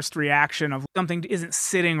that first reaction of something isn't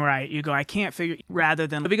sitting right. You go, I can't figure, rather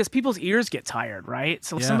than, because people's ears get tired, right?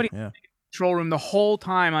 So if somebody in the control room the whole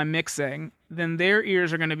time I'm mixing, then their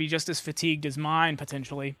ears are going to be just as fatigued as mine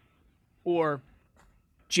potentially, or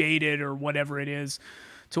jaded or whatever it is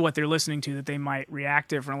to what they're listening to, that they might react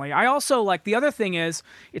differently. I also like, the other thing is,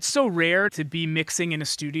 it's so rare to be mixing in a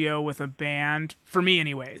studio with a band, for me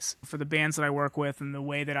anyways, for the bands that I work with and the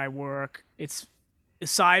way that I work. It's,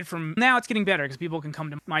 aside from, now it's getting better because people can come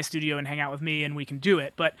to my studio and hang out with me and we can do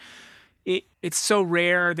it, but it's so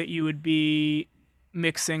rare that you would be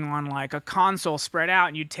mixing on like a console spread out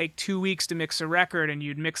and you'd take 2 weeks to mix a record and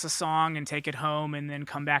you'd mix a song and take it home and then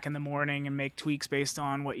come back in the morning and make tweaks based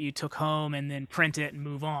on what you took home and then print it and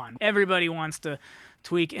move on. Everybody wants to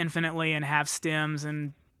tweak infinitely and have stems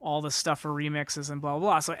and all the stuff for remixes and blah, blah,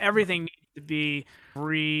 blah. So everything needs to be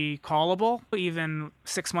recallable even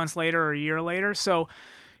 6 months later or a year later. So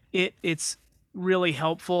it's really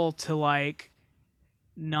helpful to like,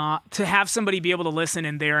 not to have somebody be able to listen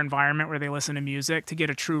in their environment where they listen to music to get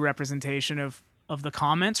a true representation of the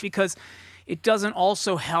comments, because it doesn't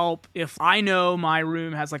also help if I know my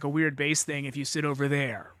room has like a weird bass thing if you sit over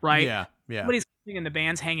there, right? Yeah. Somebody's sitting and the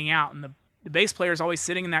band's hanging out and the bass player is always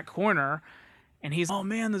sitting in that corner and he's, oh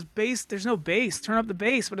man, there's no bass, turn up the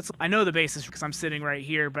bass. But it's, I know the bass is because I'm sitting right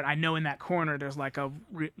here, but I know in that corner there's like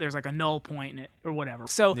a null point in it or whatever.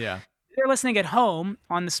 So they're listening at home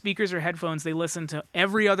on the speakers or headphones, they listen to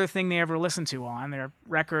every other thing they ever listen to on their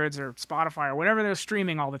records or Spotify or whatever they're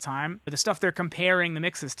streaming all the time, the stuff they're comparing the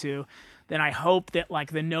mixes to, then I hope that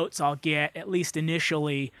like the notes I'll get, at least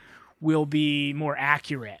initially, will be more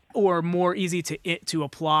accurate or more easy to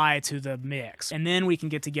apply to the mix. And then we can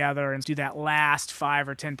get together and do that last 5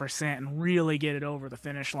 or 10% and really get it over the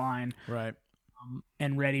finish line. Right.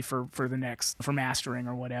 And ready for the next, for mastering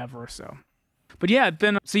or whatever. But yeah,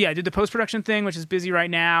 I did the post-production thing, which is busy right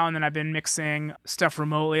now, and then I've been mixing stuff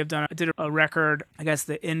remotely. I did a record, I guess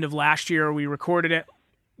the end of last year, we recorded it,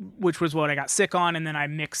 which was what I got sick on, and then I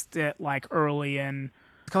mixed it like early in,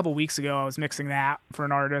 a couple weeks ago, I was mixing that for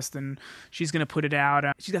an artist, and she's going to put it out.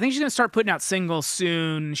 I think she's going to start putting out singles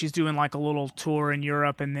soon. She's doing like a little tour in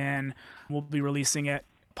Europe, and then we'll be releasing it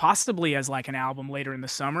possibly as like an album later in the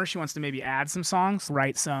summer. She wants to maybe add some songs,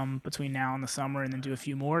 write some between now and the summer, and then do a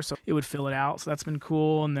few more. So it would fill it out. So that's been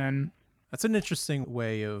cool. And then that's an interesting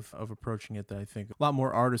way of approaching it that I think a lot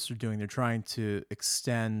more artists are doing. They're trying to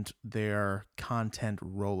extend their content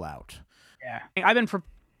rollout. Yeah. I've been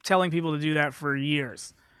telling people to do that for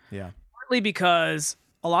years. Yeah. Partly because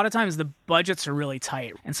a lot of times the budgets are really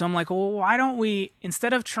tight. And so I'm like, well, why don't we,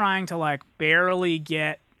 instead of trying to like barely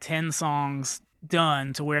get 10 songs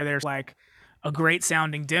done to where there's like a great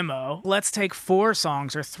sounding demo, let's take 4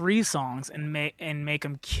 songs or 3 songs and make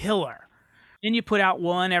them killer. Then you put out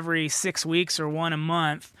one every 6 weeks or one a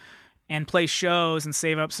month and play shows and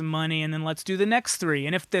save up some money, and then let's do the next 3.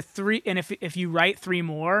 And if you write 3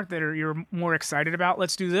 more that you're more excited about,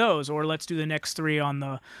 let's do those, or let's do the next 3 on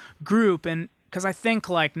the group. And because I think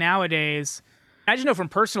like nowadays, I just know from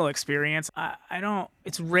personal experience,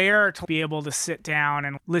 it's rare to be able to sit down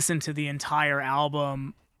and listen to the entire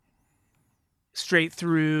album straight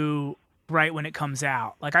through right when it comes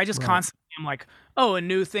out. Like I just constantly am like, oh, a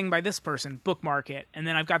new thing by this person, bookmark it. And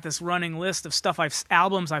then I've got this running list of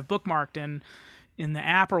albums I've bookmarked in the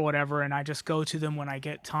app or whatever, and I just go to them when I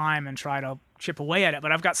get time and try to chip away at it.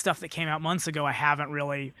 But I've got stuff that came out months ago I haven't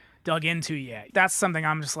really dug into yet. That's something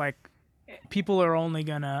I'm just like, people are only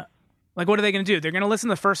gonna, like, what are they going to do? They're going to listen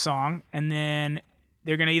to the first song, and then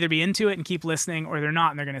they're going to either be into it and keep listening, or they're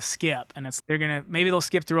not and they're going to skip. And maybe they'll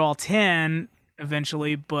skip through all 10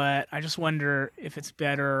 eventually, but I just wonder if it's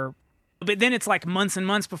better. But then it's like months and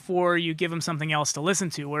months before you give them something else to listen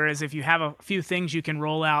to. Whereas if you have a few things you can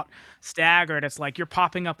roll out staggered, it's like you're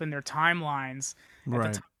popping up in their timelines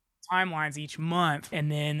at the timelines each month,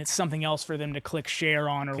 and then it's something else for them to click share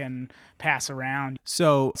on or can pass around.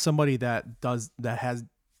 So somebody that has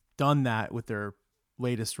done that with their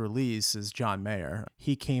latest release is John Mayer.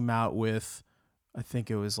 He came out with, I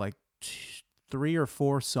think it was like 3 or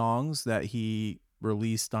 4 songs that he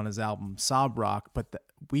released on his album Sob Rock, but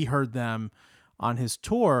we heard them on his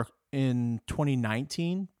tour in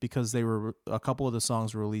 2019 because a couple of the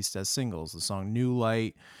songs were released as singles. The song New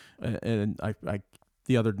Light, and I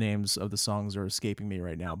the other names of the songs are escaping me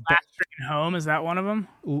right now. Last Train Home, is that one of them?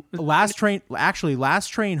 Last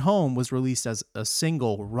Train Home was released as a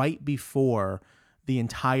single right before the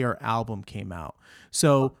entire album came out.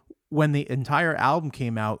 So when the entire album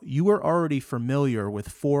came out, you were already familiar with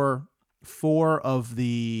four of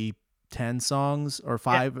the 10 songs or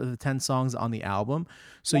 5 of the 10 songs on the album.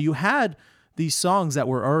 So you had these songs that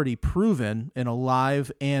were already proven in a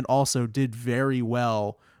live and also did very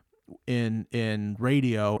well in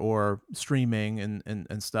radio or streaming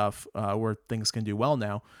and stuff where things can do well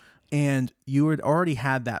now. And you had already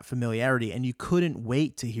had that familiarity and you couldn't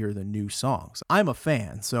wait to hear the new songs. I'm a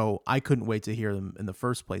fan, so I couldn't wait to hear them in the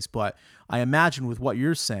first place. But I imagine with what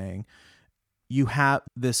you're saying, you have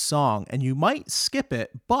this song and you might skip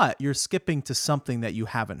it, but you're skipping to something that you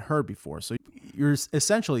haven't heard before. So you're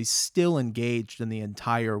essentially still engaged in the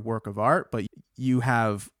entire work of art, but you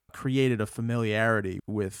have created a familiarity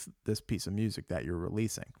with this piece of music that you're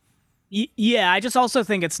releasing. Yeah, I just also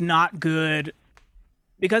think it's not good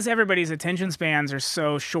because everybody's attention spans are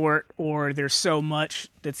so short, or there's so much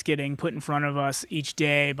that's getting put in front of us each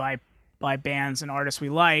day by bands and artists we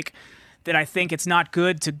like, that I think it's not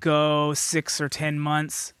good to go 6 or 10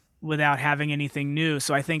 months without having anything new.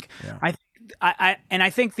 So I think, I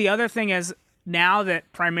think the other thing is now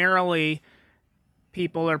that primarily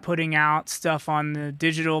people are putting out stuff on the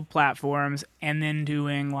digital platforms and then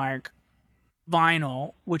doing like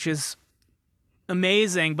vinyl, which is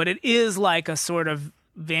amazing, but it is like a sort of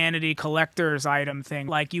vanity collector's item thing.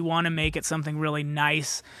 Like you want to make it something really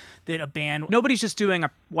nice that a band, nobody's just doing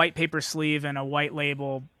a white paper sleeve and a white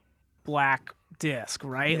label black disc,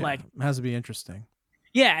 right? Yeah, like it has to be interesting.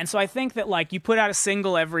 Yeah, and so I think that like you put out a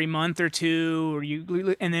single every month or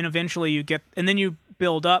two, and then eventually you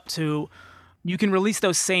build up to, you can release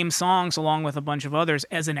those same songs along with a bunch of others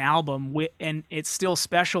as an album, and it's still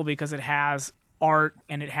special because it has art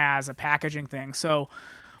and it has a packaging thing. So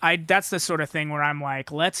that's the sort of thing where I'm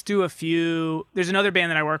like, let's do a few. There's another band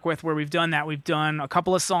that I work with where we've done that. We've done a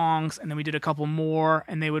couple of songs and then we did a couple more,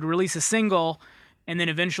 and they would release a single. And then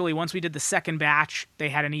eventually, once we did the second batch, they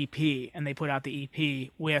had an EP, and they put out the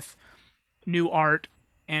EP with new art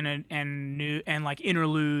and new and like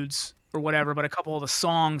interludes or whatever. But a couple of the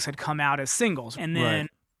songs had come out as singles, and then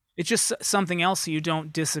it's just something else. So you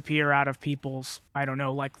don't disappear out of people's, I don't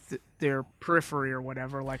know, like their periphery or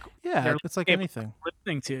whatever. Like it's like anything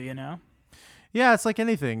listening to, you know. Yeah, it's like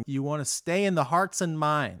anything. You want to stay in the hearts and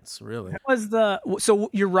minds, really. So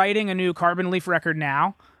you're writing a new Carbon Leaf record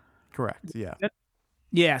now? Correct. Yeah.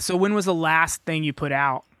 Yeah. So when was the last thing you put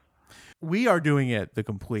out? We are doing it the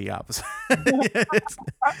complete opposite.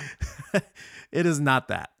 It is not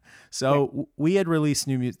that. So we had released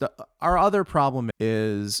new music. Our other problem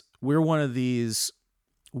is we're one of these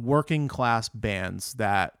working class bands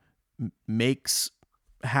that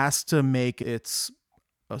has to make its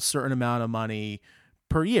a certain amount of money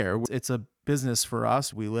per year. It's a business for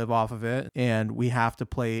us. We live off of it, and we have to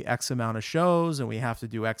play X amount of shows, and we have to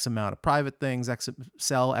do X amount of private things,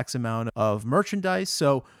 sell X amount of merchandise.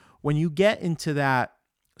 So when you get into that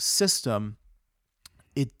system,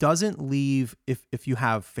 it doesn't leave, if you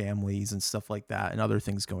have families and stuff like that and other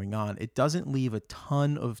things going on, it doesn't leave a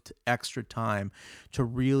ton of extra time to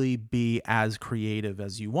really be as creative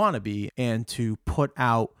as you want to be, and to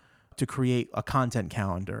create a content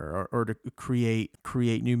calendar or to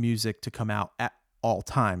create new music to come out at all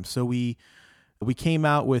times. So we came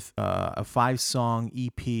out with a 5-song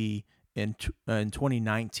EP in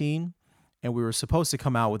 2019, and we were supposed to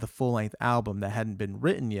come out with a full-length album that hadn't been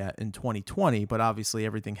written yet in 2020, but obviously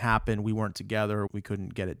everything happened. We weren't together. We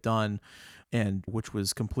couldn't get it done, and which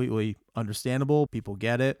was completely understandable. People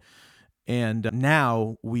get it. And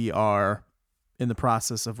now we are in the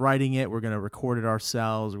process of writing it. We're going to record it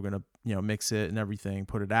ourselves. We're going to, mix it and everything,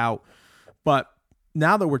 put it out. But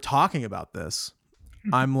now that we're talking about this,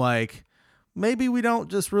 I'm like, maybe we don't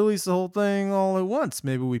just release the whole thing all at once.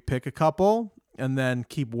 Maybe we pick a couple and then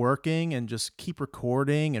keep working and just keep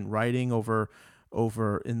recording and writing over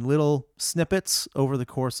in little snippets over the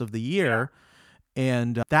course of the year.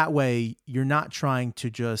 And that way you're not trying to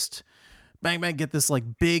just bang, bang, get this like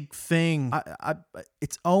big thing.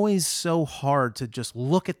 It's always so hard to just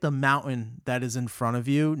look at the mountain that is in front of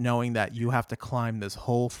you, knowing that you have to climb this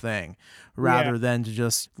whole thing rather than to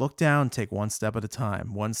just look down, take one step at a time,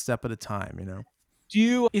 you know?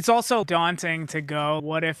 It's also daunting to go,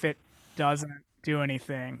 what if it doesn't do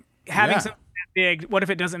anything? Having something that big, what if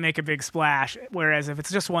it doesn't make a big splash? Whereas if it's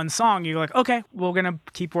just one song, you're like, okay, we're going to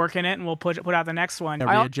keep working it and we'll put out the next one.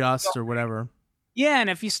 Readjust or whatever. Yeah, and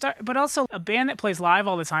if you start, but also a band that plays live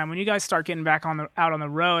all the time, when you guys start getting back out on the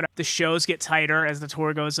road, the shows get tighter as the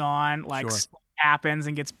tour goes on, stuff happens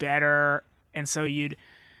and gets better. And so you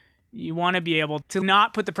want to be able to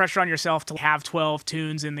not put the pressure on yourself to have 12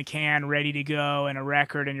 tunes in the can ready to go and a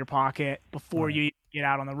record in your pocket before you get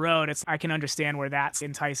out on the road. I can understand where that's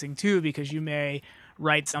enticing too, because you may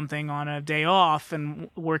write something on a day off and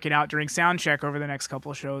work it out during sound check over the next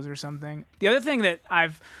couple of shows or something. The other thing that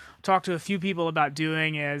I've talked to a few people about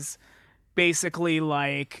doing is basically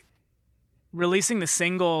like releasing the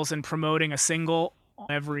singles and promoting a single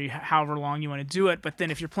every however long you want to do it. But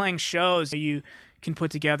then if you're playing shows, you can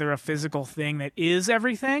put together a physical thing that is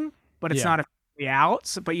everything, but it's not officially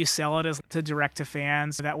out. But you sell it as to direct to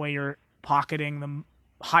fans. That way you're pocketing the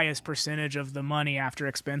highest percentage of the money after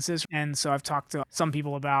expenses. And so I've talked to some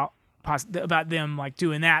people about them like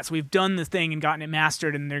doing that. So we've done the thing and gotten it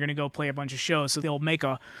mastered, and they're going to go play a bunch of shows. So they'll make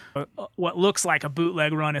a what looks like a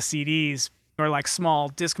bootleg run of CDs or like small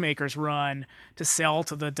disc makers run to sell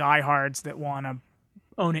to the diehards that want to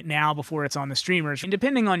own it now before it's on the streamers. And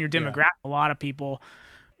depending on your demographic, a lot of people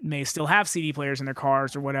may still have CD players in their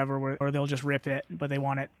cars or whatever, or they'll just rip it, but they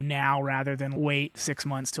want it now rather than wait 6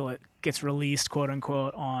 months till it gets released, quote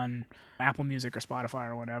unquote, on Apple Music or Spotify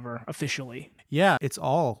or whatever officially. Yeah,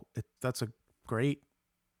 that's a great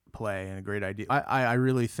play and a great idea. I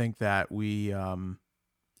really think that we and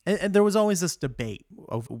there was always this debate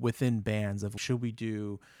within bands of should we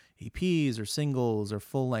do EPs or singles or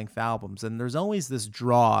full-length albums, and there's always this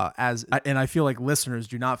draw and I feel like listeners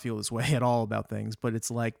do not feel this way at all about things, but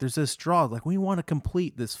it's like there's this draw like we want to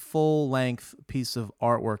complete this full-length piece of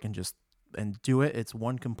artwork and do it. It's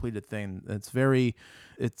one completed thing.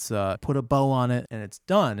 It's put a bow on it and it's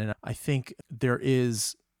done. And I think there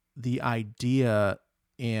is the idea,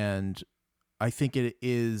 and I think it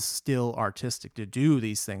is still artistic to do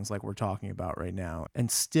these things like we're talking about right now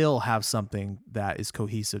and still have something that is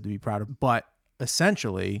cohesive to be proud of, but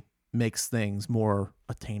essentially makes things more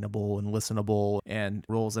attainable and listenable and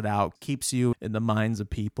rolls it out, keeps you in the minds of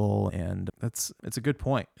people. And it's a good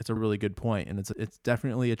point. It's a really good point. And it's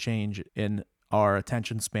definitely a change in our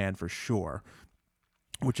attention span for sure,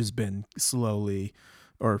 which has been slowly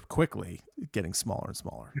or quickly getting smaller and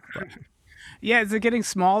smaller. But. Yeah, is it getting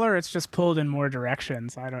smaller? It's just pulled in more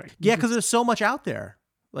directions. Yeah, because there's so much out there.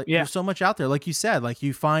 There's so much out there. Like you said, like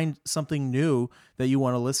you find something new that you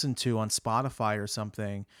want to listen to on Spotify or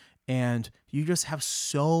something, and you just have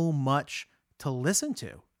so much to listen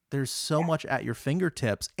to. There's so much at your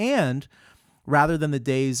fingertips. And rather than the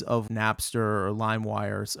days of Napster or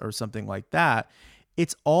LimeWire or something like that,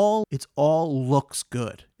 it's all looks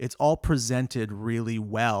good. It's all presented really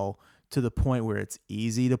well, to the point where it's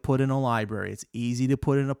easy to put in a library. It's easy to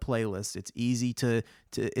put in a playlist. It's easy to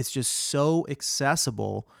it's just so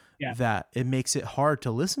accessible that it makes it hard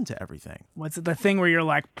to listen to everything. What's the thing where you're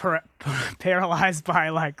like paralyzed by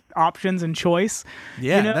like options and choice?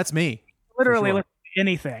 Yeah, you know? That's me. Literally listen to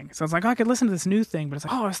anything. So it's like, I could listen to this new thing, but it's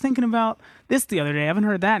like, I was thinking about this the other day. I haven't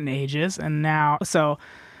heard that in ages. And now, so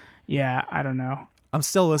yeah, I don't know. I'm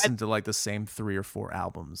still listening to like the same 3 or 4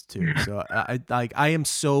 albums too. So I am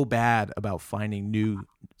so bad about finding new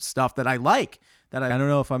stuff that I like, that I don't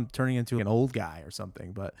know if I'm turning into an old guy or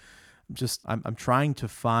something, but I'm trying to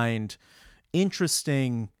find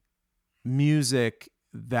interesting music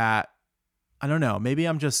that, I don't know, maybe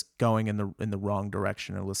I'm just going in the wrong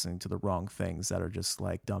direction or listening to the wrong things that are just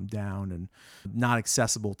like dumbed down and not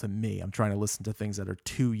accessible to me. I'm trying to listen to things that are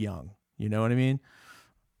too young. You know what I mean?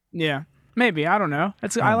 Yeah. Maybe, I don't know. I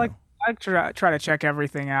try to check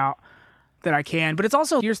everything out that I can, but it's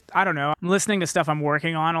also I don't know. I'm listening to stuff I'm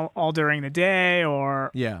working on all during the day, or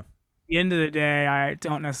at the end of the day, I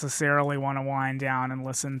don't necessarily want to wind down and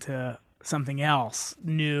listen to something else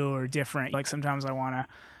new or different. Like sometimes I want to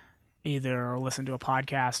either listen to a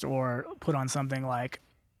podcast or put on something like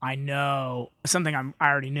I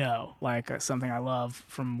already know, like something I love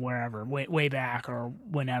from wherever, way back or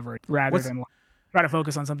whenever, rather than try to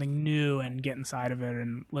focus on something new and get inside of it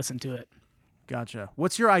and listen to it. Gotcha.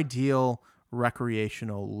 What's your ideal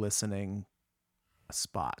recreational listening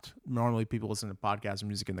spot. Normally people listen to podcasts and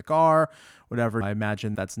music in the car, whatever. I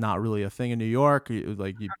imagine that's not really a thing in New York. You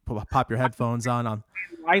pop your headphones on.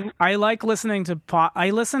 I like listening to I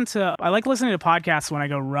like listening to podcasts when I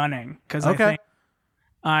go running because Okay.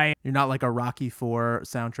 I think You're not like a Rocky 4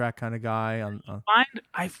 soundtrack kind of guy on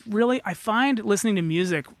I find listening to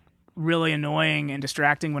music really annoying and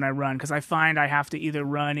distracting when I run because I find I have to either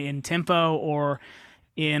run in tempo or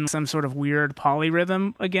in some sort of weird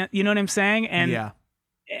polyrhythm again. You know what I'm saying? And yeah.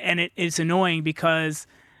 it's annoying because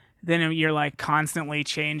then you're like constantly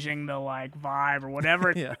changing the like vibe or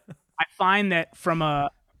whatever. Yeah. I find that from a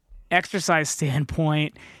exercise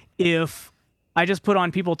standpoint, if I just put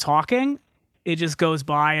on people talking, it just goes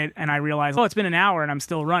by and I realize, oh, it's been an hour and I'm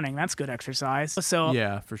still running. That's good exercise. So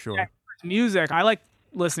Yeah, for sure. music, I like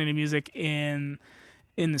listening to music in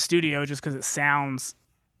the studio just because it sounds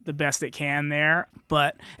the best it can there.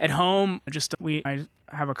 But at home, I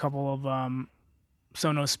have a couple of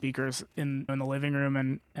Sonos speakers in the living room,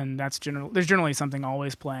 and there's generally something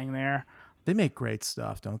always playing there. They make great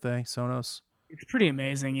stuff, don't they? Sonos. It's pretty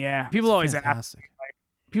amazing, yeah. People always ask. Fantastic.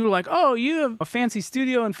 People are like, "Oh, you have a fancy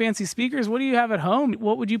studio and fancy speakers. What do you have at home?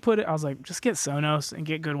 What would you put it?" I was like, "Just get Sonos and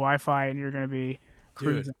get good Wi-Fi, and you're gonna be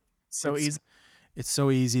cruising." So easy. It's so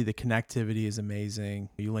easy. The connectivity is amazing.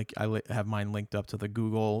 Have mine linked up to the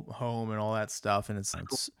Google Home and all that stuff, and it's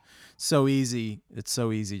so easy. It's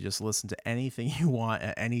so easy. Just listen to anything you want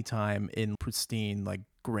at any time in pristine, like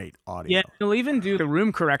great audio. Yeah, it'll even do the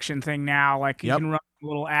room correction thing now. Like you Yep. can run a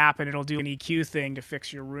little app and it'll do an EQ thing to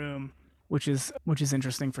fix your room, which is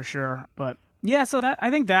interesting for sure. But yeah, so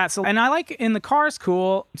I think that. So, and I like in the car's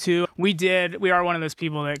cool too. We are one of those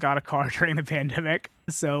people that got a car during the pandemic,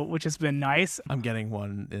 so which has been nice. I'm getting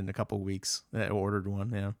one in a couple of weeks. I ordered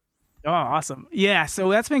one. Yeah. Oh, awesome. Yeah,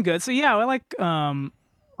 so that's been good. So yeah, I like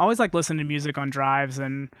always like listening to music on drives,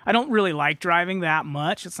 and I don't really like driving that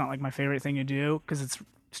much. It's not like my favorite thing to do because it's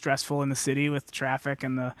stressful in the city with traffic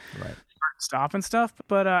and the Right. stop and stuff.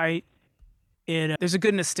 But there's a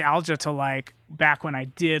good nostalgia to like back when I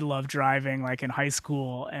did love driving, like in high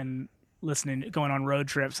school and going on road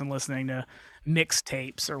trips and listening to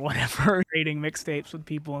mixtapes or whatever, trading mixtapes with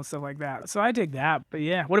people and stuff like that. So I dig that. But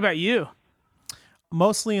yeah, what about you?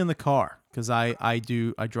 Mostly in the car because I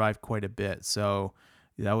drive quite a bit. So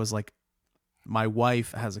that was like my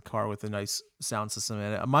wife has a car with a nice sound system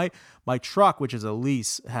in it. My truck, which is a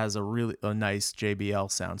lease, has a nice JBL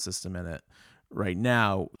sound system in it. Right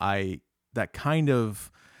now, that kind of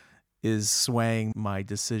is swaying my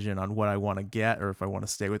decision on what I want to get or if I want to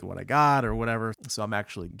stay with what I got or whatever. So I'm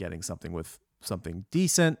actually getting something with something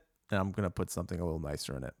decent, and I'm gonna put something a little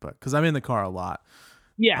nicer in it. But because I'm in the car a lot.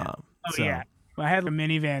 Yeah. So- Yeah. I had a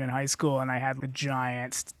minivan in high school, and I had the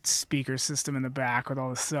giant speaker system in the back with all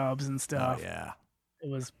the subs and stuff. Oh yeah. It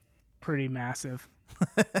was pretty massive.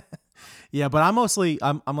 Yeah, but I'm mostly a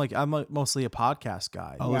podcast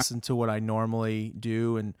guy. I'll listen to what I normally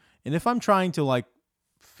do, and if I'm trying to like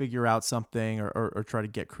figure out something or try to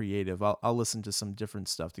get creative, I'll listen to some different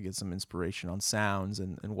stuff to get some inspiration on sounds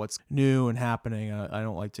and what's new and happening. I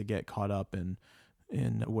don't like to get caught up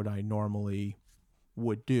in what I normally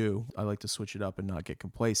would do. I like to switch it up and not get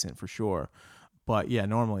complacent for sure. But yeah,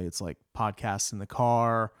 normally it's like podcasts in the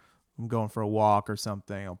car. I'm going for a walk or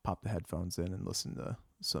something. I'll pop the headphones in and listen to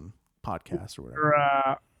some podcast or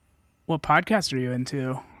whatever. What podcast are you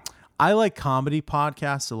into? I like comedy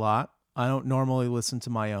podcasts a lot. I don't normally listen to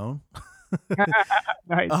my own.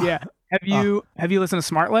 Nice. Yeah. Have you listened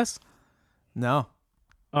to Smartless? No.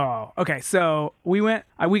 Oh, okay. So we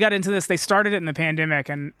got into this. They started it in the pandemic,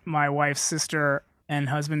 and my wife's sister and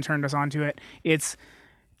husband turned us onto it. It's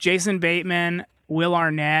Jason Bateman, Will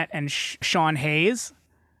Arnett, and Sean Hayes,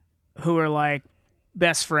 who are like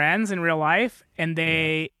best friends in real life, and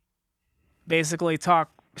they basically talk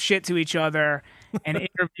shit to each other and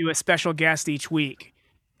interview a special guest each week.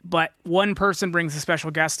 But one person brings a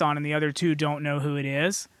special guest on, and the other two don't know who it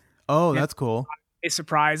is. Oh, that's cool. They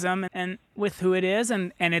surprise them and with who it is,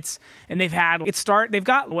 and they've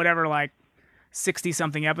got whatever like 60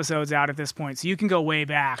 something episodes out at this point, so you can go way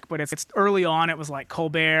back. But it's early on. It was like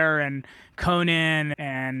Colbert and Conan,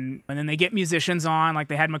 and then they get musicians on, like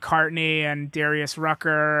they had McCartney and Darius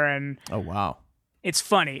Rucker, and Oh wow. it's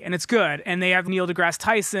funny and it's good. And they have Neil deGrasse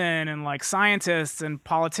Tyson and like scientists and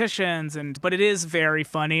politicians, but it is very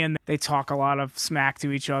funny, and they talk a lot of smack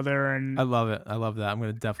to each other, and I love it. I love that. I'm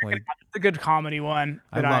gonna definitely. it's a good comedy one.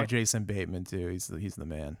 I love Jason Bateman too. He's the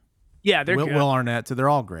man. Yeah, they're good. Will Arnett too. They're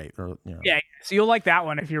all great. Yeah, so you'll like that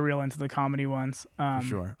one if you're real into the comedy ones. For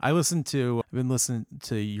sure. I've been listening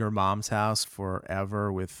to Your Mom's House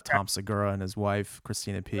forever with Tom Segura and his wife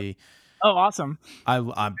Christina P. Oh, awesome.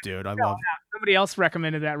 Dude, I love. Somebody else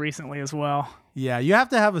recommended that recently as well. Yeah, you have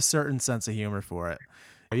to have a certain sense of humor for it.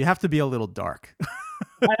 You have to be a little dark.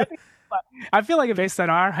 I feel like based on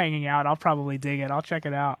our hanging out, I'll probably dig it. I'll check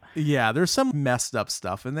it out. Yeah, there's some messed up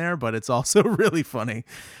stuff in there, but it's also really funny.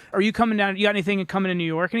 Are you coming down? You got anything coming to New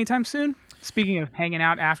York anytime soon? Speaking of hanging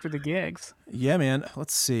out after the gigs. Yeah, man.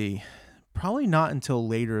 Let's see. Probably not until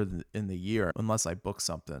later in the year, unless I book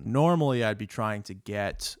something. Normally, I'd be trying to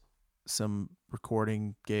get some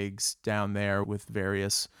recording gigs down there with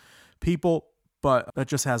various people, but that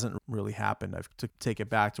just hasn't really happened. I've to take it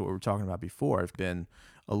back to what we were talking about before. I've been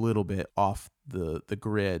a little bit off the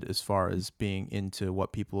grid as far as being into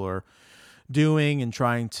what people are doing and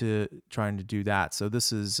trying to do that. So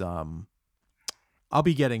this is I'll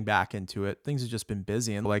be getting back into it. Things have just been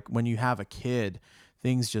busy, and like when you have a kid,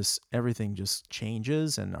 everything just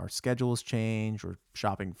changes, and our schedules change. We're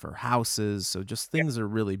shopping for houses, so just things are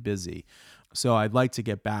really busy. So I'd like to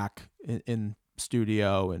get back in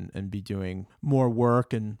studio and be doing more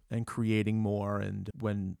work and creating more. And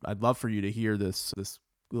when I'd love for you to hear this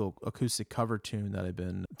little acoustic cover tune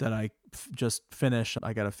that I just finished.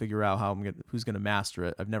 I got to figure out who's going to master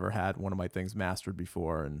it. I've never had one of my things mastered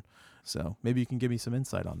before, and so maybe you can give me some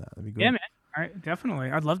insight on that. That'd be great. Yeah, man. All right,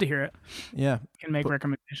 definitely. I'd love to hear it. Yeah, Can make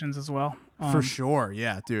recommendations as well. for sure.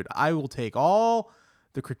 Yeah, dude, I will take all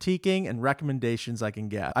the critiquing and recommendations I can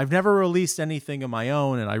get. I've never released anything of my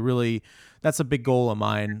own, and that's a big goal of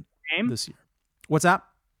mine Name? this year. What's that?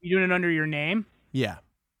 You doing it under your name? Yeah.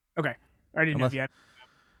 Okay. I didn't know if you had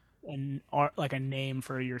like a name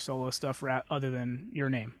for your solo stuff other than your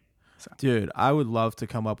name. So. Dude, I would love to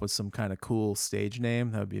come up with some kind of cool stage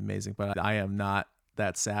name. That would be amazing, but I am not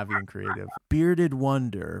that savvy and creative. Bearded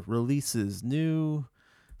Wonder releases new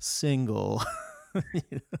single.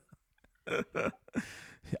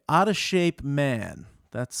 Out of Shape Man.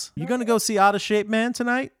 You gonna go see Out of Shape Man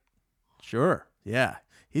tonight? Sure. Yeah.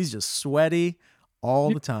 He's just sweaty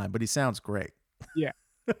all the time, but he sounds great. Yeah.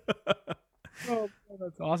 Oh,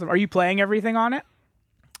 that's awesome. Are you playing everything on it?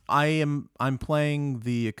 I'm playing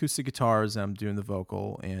the acoustic guitars, I'm doing the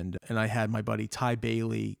vocal, and I had my buddy Ty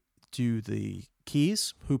Bailey do the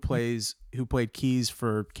keys, who played keys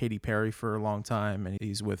for Katy Perry for a long time, and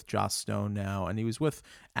he's with Joss Stone now, and he was with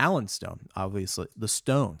Alan Stone, obviously, the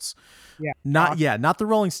Stones. Yeah. Not the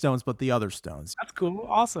Rolling Stones, but the other Stones. That's cool.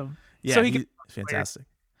 Awesome. Yeah, so he's fantastic.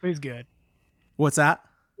 He's good. What's that?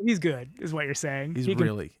 He's good, is what you're saying. He's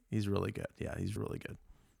really good. Yeah, he's really good.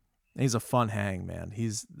 And he's a fun hang, man.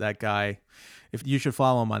 He's that guy. If you should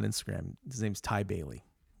follow him on Instagram, his name's Ty Bailey.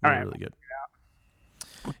 Really good.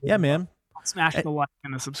 Yeah, man. Smash the like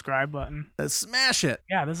and the subscribe button. Smash it.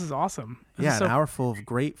 Yeah, this is awesome. An hour full of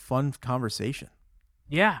great, fun conversation.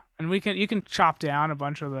 Yeah, and you can chop down a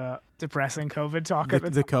bunch of the depressing COVID talk.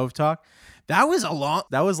 The Cove talk. That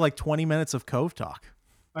was like 20 minutes of Cove talk.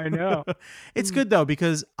 I know. It's good though,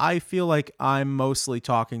 because I feel like I'm mostly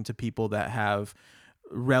talking to people that have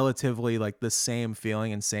relatively like the same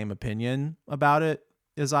feeling and same opinion about it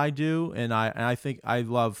as I do, and I think I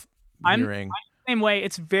love hearing. I'm the same way.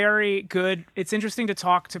 It's very good. It's interesting to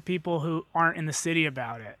talk to people who aren't in the city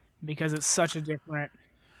about it, because it's such a different.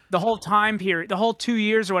 The whole time period, the whole 2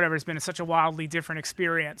 years or whatever, has been such a wildly different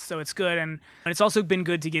experience. So it's good, and it's also been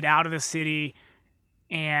good to get out of the city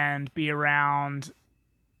and be around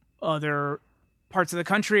other parts of the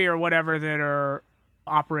country or whatever that are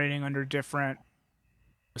operating under different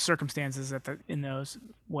circumstances in those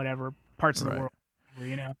whatever parts of the world,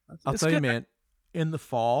 you know. I'll tell you, man, in the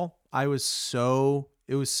fall, it was so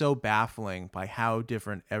baffling by how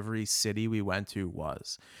different every city we went to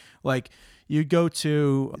was. Like, you go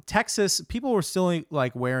to Texas, people were still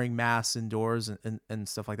like wearing masks indoors and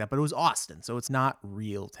stuff like that, but it was Austin, so it's not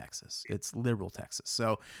real Texas, it's liberal Texas.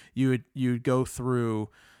 So you'd go through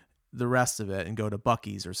the rest of it and go to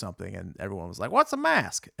Buc-ee's or something, and everyone was like, "What's a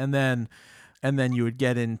mask?" And then you would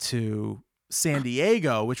get into San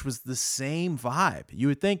Diego, which was the same vibe. You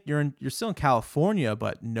would think you're still in California,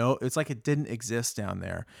 but no, it's like it didn't exist down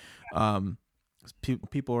there.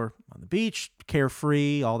 People are on the beach,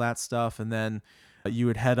 carefree, all that stuff, and then you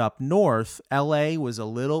would head up north. LA was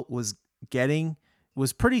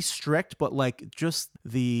pretty strict, but like just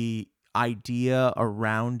the idea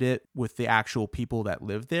around it with the actual people that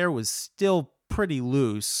lived there was still pretty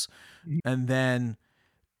loose. And then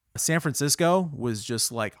San Francisco was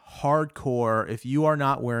just like hardcore. If you are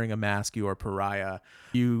not wearing a mask, you are a pariah.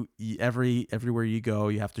 Everywhere you go,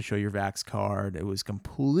 you have to show your Vax card. It was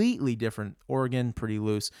completely different. Oregon, pretty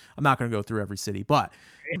loose. I'm not going to go through every city, but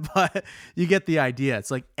you get the idea.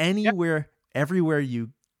 It's like everywhere you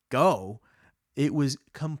go, it was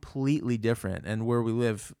completely different. And where we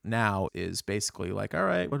live now is basically like, all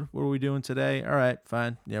right, what are we doing today? All right,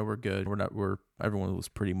 fine. Yeah, we're good. Everyone was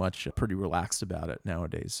pretty relaxed about it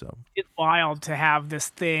nowadays. So It's wild to have this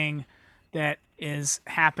thing that is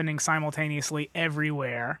happening simultaneously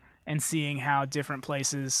everywhere and seeing how different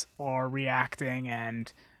places are reacting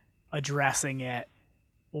and addressing it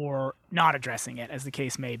or not addressing it, as the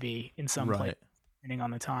case may be in some place, depending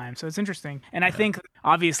on the time. So it's interesting. And I think,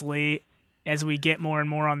 obviously, as we get more and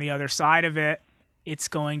more on the other side of it, it's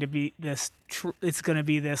going to be this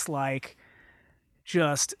like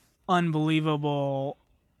just unbelievable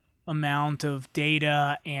amount of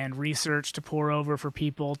data and research to pour over for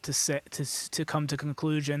people to come to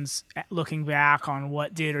conclusions looking back on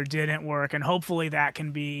what did or didn't work, and hopefully that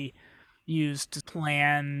can be used to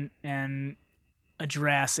plan and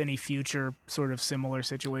address any future sort of similar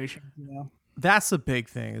situations, That's the big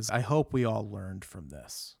thing, is I hope we all learned from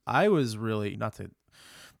this. I was really, not to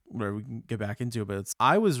where we can get back into it, but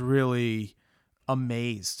I was really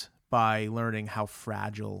amazed by learning how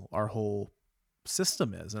fragile our whole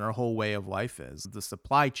system is and our whole way of life is. The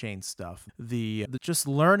supply chain stuff, the just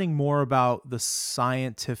learning more about the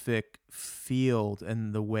scientific field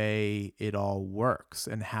and the way it all works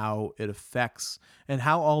and how it affects, and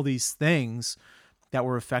how all these things that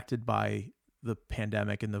were affected by the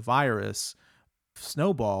pandemic and the virus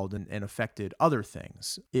snowballed and affected other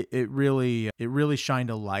things. It really shined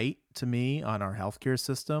a light to me on our healthcare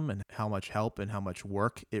system and how much help and how much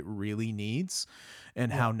work it really needs,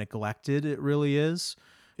 and how neglected it really is.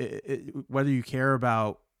 Whether you care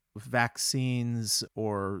about vaccines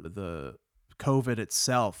or the COVID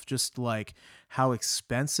itself, just like how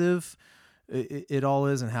expensive it all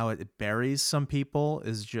is and how it buries some people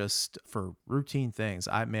is just for routine things.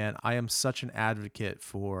 I am such an advocate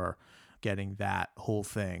for getting that whole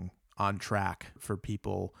thing on track for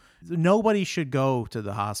people. Nobody should go to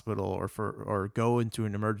the hospital or go into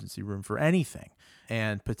an emergency room for anything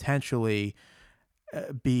and potentially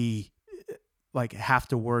be like have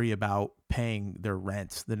to worry about paying their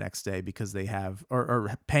rent the next day because they have,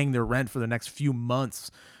 or paying their rent for the next few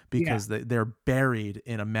months because they're buried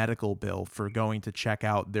in a medical bill for going to check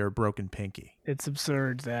out their broken pinky. It's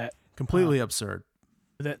absurd that completely absurd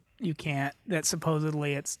that you can't, that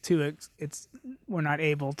supposedly we're not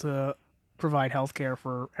able to provide healthcare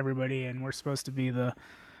for everybody, and we're supposed to be the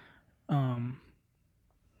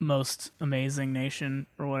most amazing nation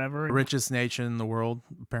or whatever, the richest nation in the world,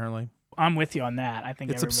 apparently. I'm with you on that. I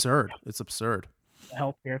think it's absurd. It's absurd. The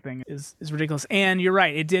healthcare thing is ridiculous. And you're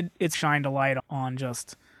right. It shined a light on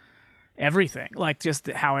just everything, like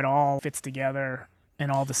just how it all fits together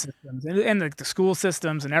and all the systems and the school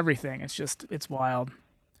systems and everything. It's wild.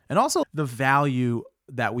 And also the value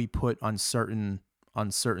that we put on certain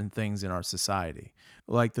things in our society,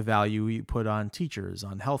 like the value we put on teachers,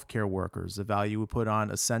 on healthcare workers, the value we put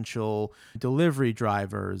on essential delivery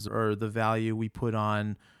drivers, or the value we put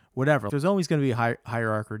on whatever. There's always going to be a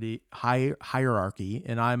hierarchy,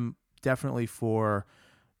 and I'm definitely for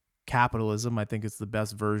capitalism. I think it's the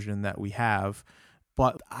best version that we have,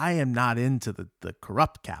 but I am not into the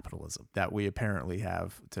corrupt capitalism that we apparently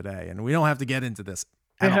have today. And we don't have to get into this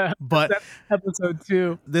at all, but that's episode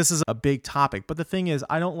 2. This is a big topic. But the thing is,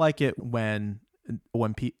 I don't like it when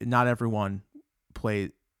not everyone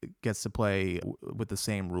gets to play with the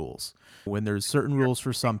same rules, when there's certain rules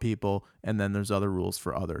for some people and then there's other rules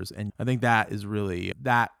for others. And I think that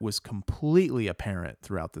was completely apparent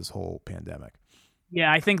throughout this whole pandemic.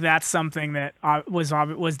 Yeah, I think that's something that was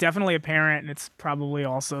definitely apparent, and it's probably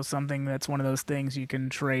also something that's one of those things you can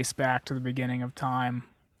trace back to the beginning of time.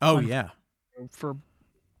 Oh yeah, for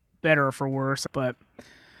better or for worse, but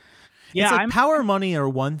yeah, it's like power, money are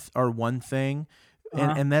one thing.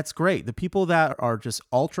 And that's great. The people that are just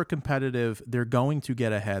ultra competitive, they're going to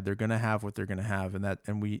get ahead. They're going to have what they're going to have, and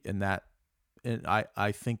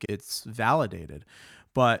I think it's validated.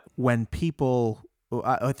 But when people,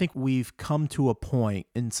 I think we've come to a point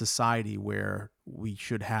in society where we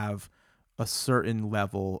should have a certain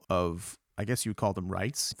level of, I guess you would call them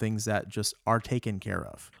rights, things that just are taken care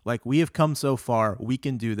of. Like, we have come so far, we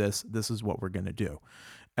can do this. This is what we're going to do.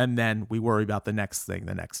 And then we worry about the next thing,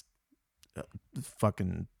 the next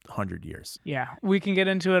fucking 100 years. Yeah, we can get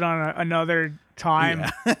into it on another time.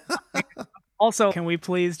 Yeah. Also, can we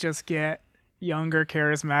please just get younger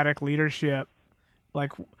charismatic leadership?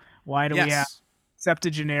 Like, why do we have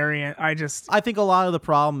septuagenarian? I think a lot of the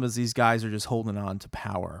problem is these guys are just holding on to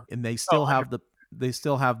power, and they still have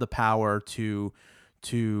the power to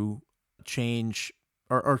change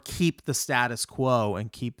or keep the status quo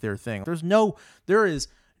and keep their thing. There is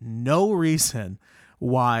no reason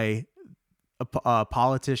why a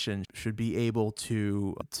politician should be able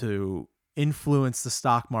to influence the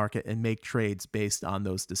stock market and make trades based on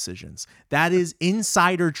those decisions. That is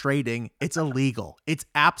insider trading. It's illegal. It's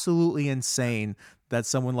absolutely insane that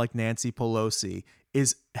someone like Nancy Pelosi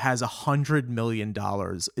has $100 million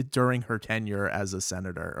during her tenure as a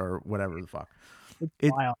senator or whatever the fuck.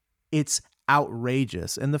 It's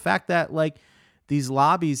outrageous. And the fact that like these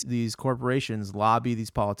lobbies, these corporations lobby these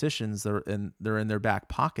politicians, they're in their back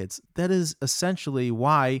pockets. That is essentially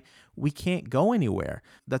why we can't go anywhere.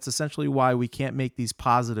 That's essentially why we can't make these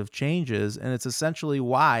positive changes. And it's essentially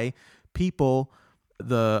why people,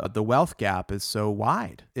 the wealth gap is so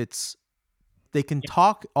wide. They can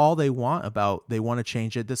talk all they want about, they want to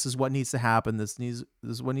change it. This is what needs to happen. This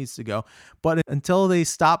is what needs to go. But until they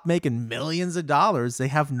stop making millions of dollars, they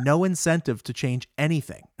have no incentive to change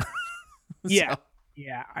anything. Yeah.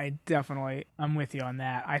 I'm with you on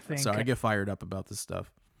that. I think. Sorry, I get fired up about this stuff.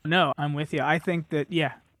 No, I'm with you. I think that,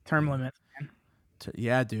 term limits. Man.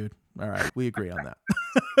 Yeah, dude. All right. We agree on that.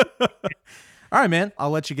 All right, man.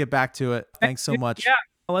 I'll let you get back to it. Thanks so much. Yeah.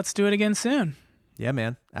 Let's do it again soon. Yeah,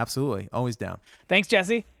 man. Absolutely. Always down. Thanks,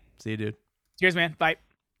 Jesse. See you, dude. Cheers, man. Bye.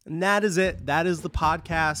 And that is it. That is the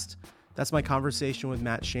podcast. That's my conversation with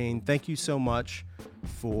Matt Shane. Thank you so much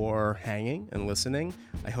for hanging and listening.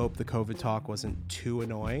 I hope the COVID talk wasn't too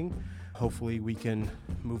annoying. Hopefully we can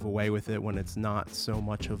move away with it when it's not so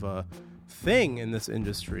much of a thing in this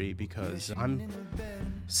industry, because I'm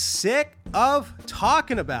sick of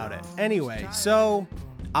talking about it. Anyway, so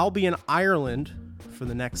I'll be in Ireland for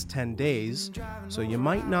the next 10 days, so you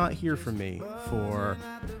might not hear from me for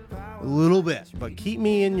a little bit, but keep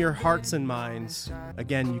me in your hearts and minds.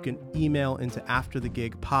 Again, you can email into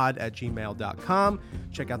afterthegigpod@gmail.com.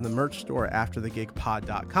 Check out the merch store at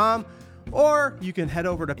afterthegigpod.com, or you can head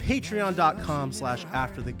over to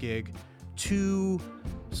patreon.com/afterthegig to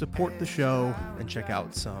support the show and check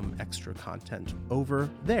out some extra content over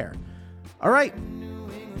there. All right.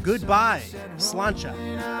 Goodbye. Sláinte.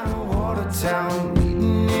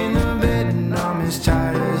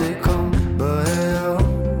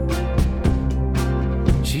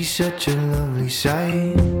 She's such a lovely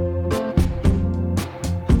sight.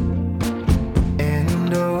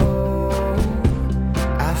 And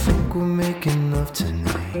I think we're making love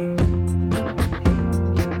tonight.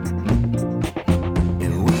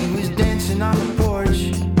 And we was dancing on the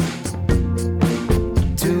porch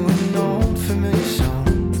to an old familiar song.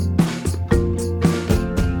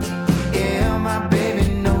 Yeah, my baby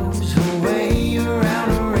knows her way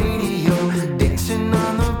around the radio, dancing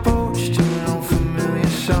on the porch to an old familiar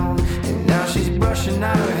song. And now she's brushing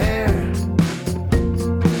out her hair.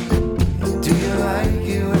 Do you like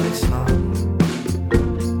it when it's long?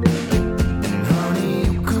 And honey,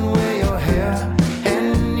 you can wear your hair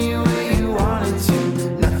any way you want it to.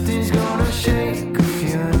 Nothing's gonna shake a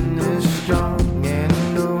feeling this strong. And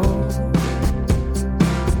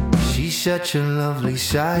she's such a lovely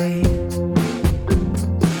sight.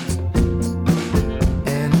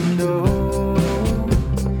 And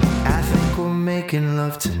I think we're making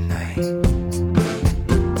love tonight. And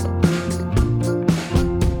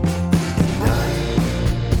I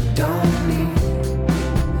don't need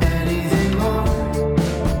anything more.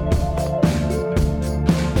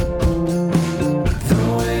 The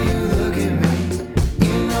way you look at me,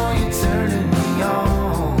 you know you're turning me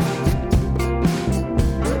on.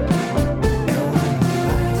 And when the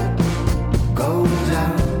light goes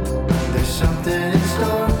out, there's something in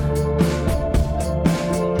store.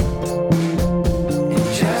 And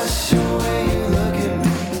just the way you look at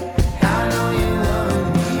me, I know you're loving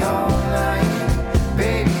me all night,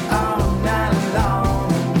 baby, all night long.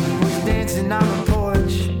 We was dancing on the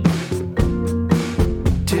porch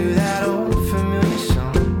to that old familiar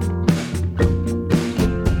song.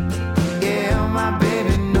 Yeah, my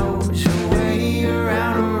baby knows her way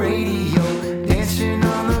around the radio, dancing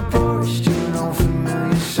on the porch to an old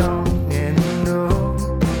familiar song. And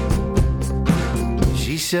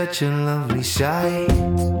she's such a lovely sight.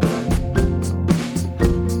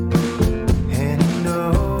 And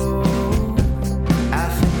I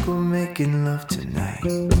think we're making love tonight.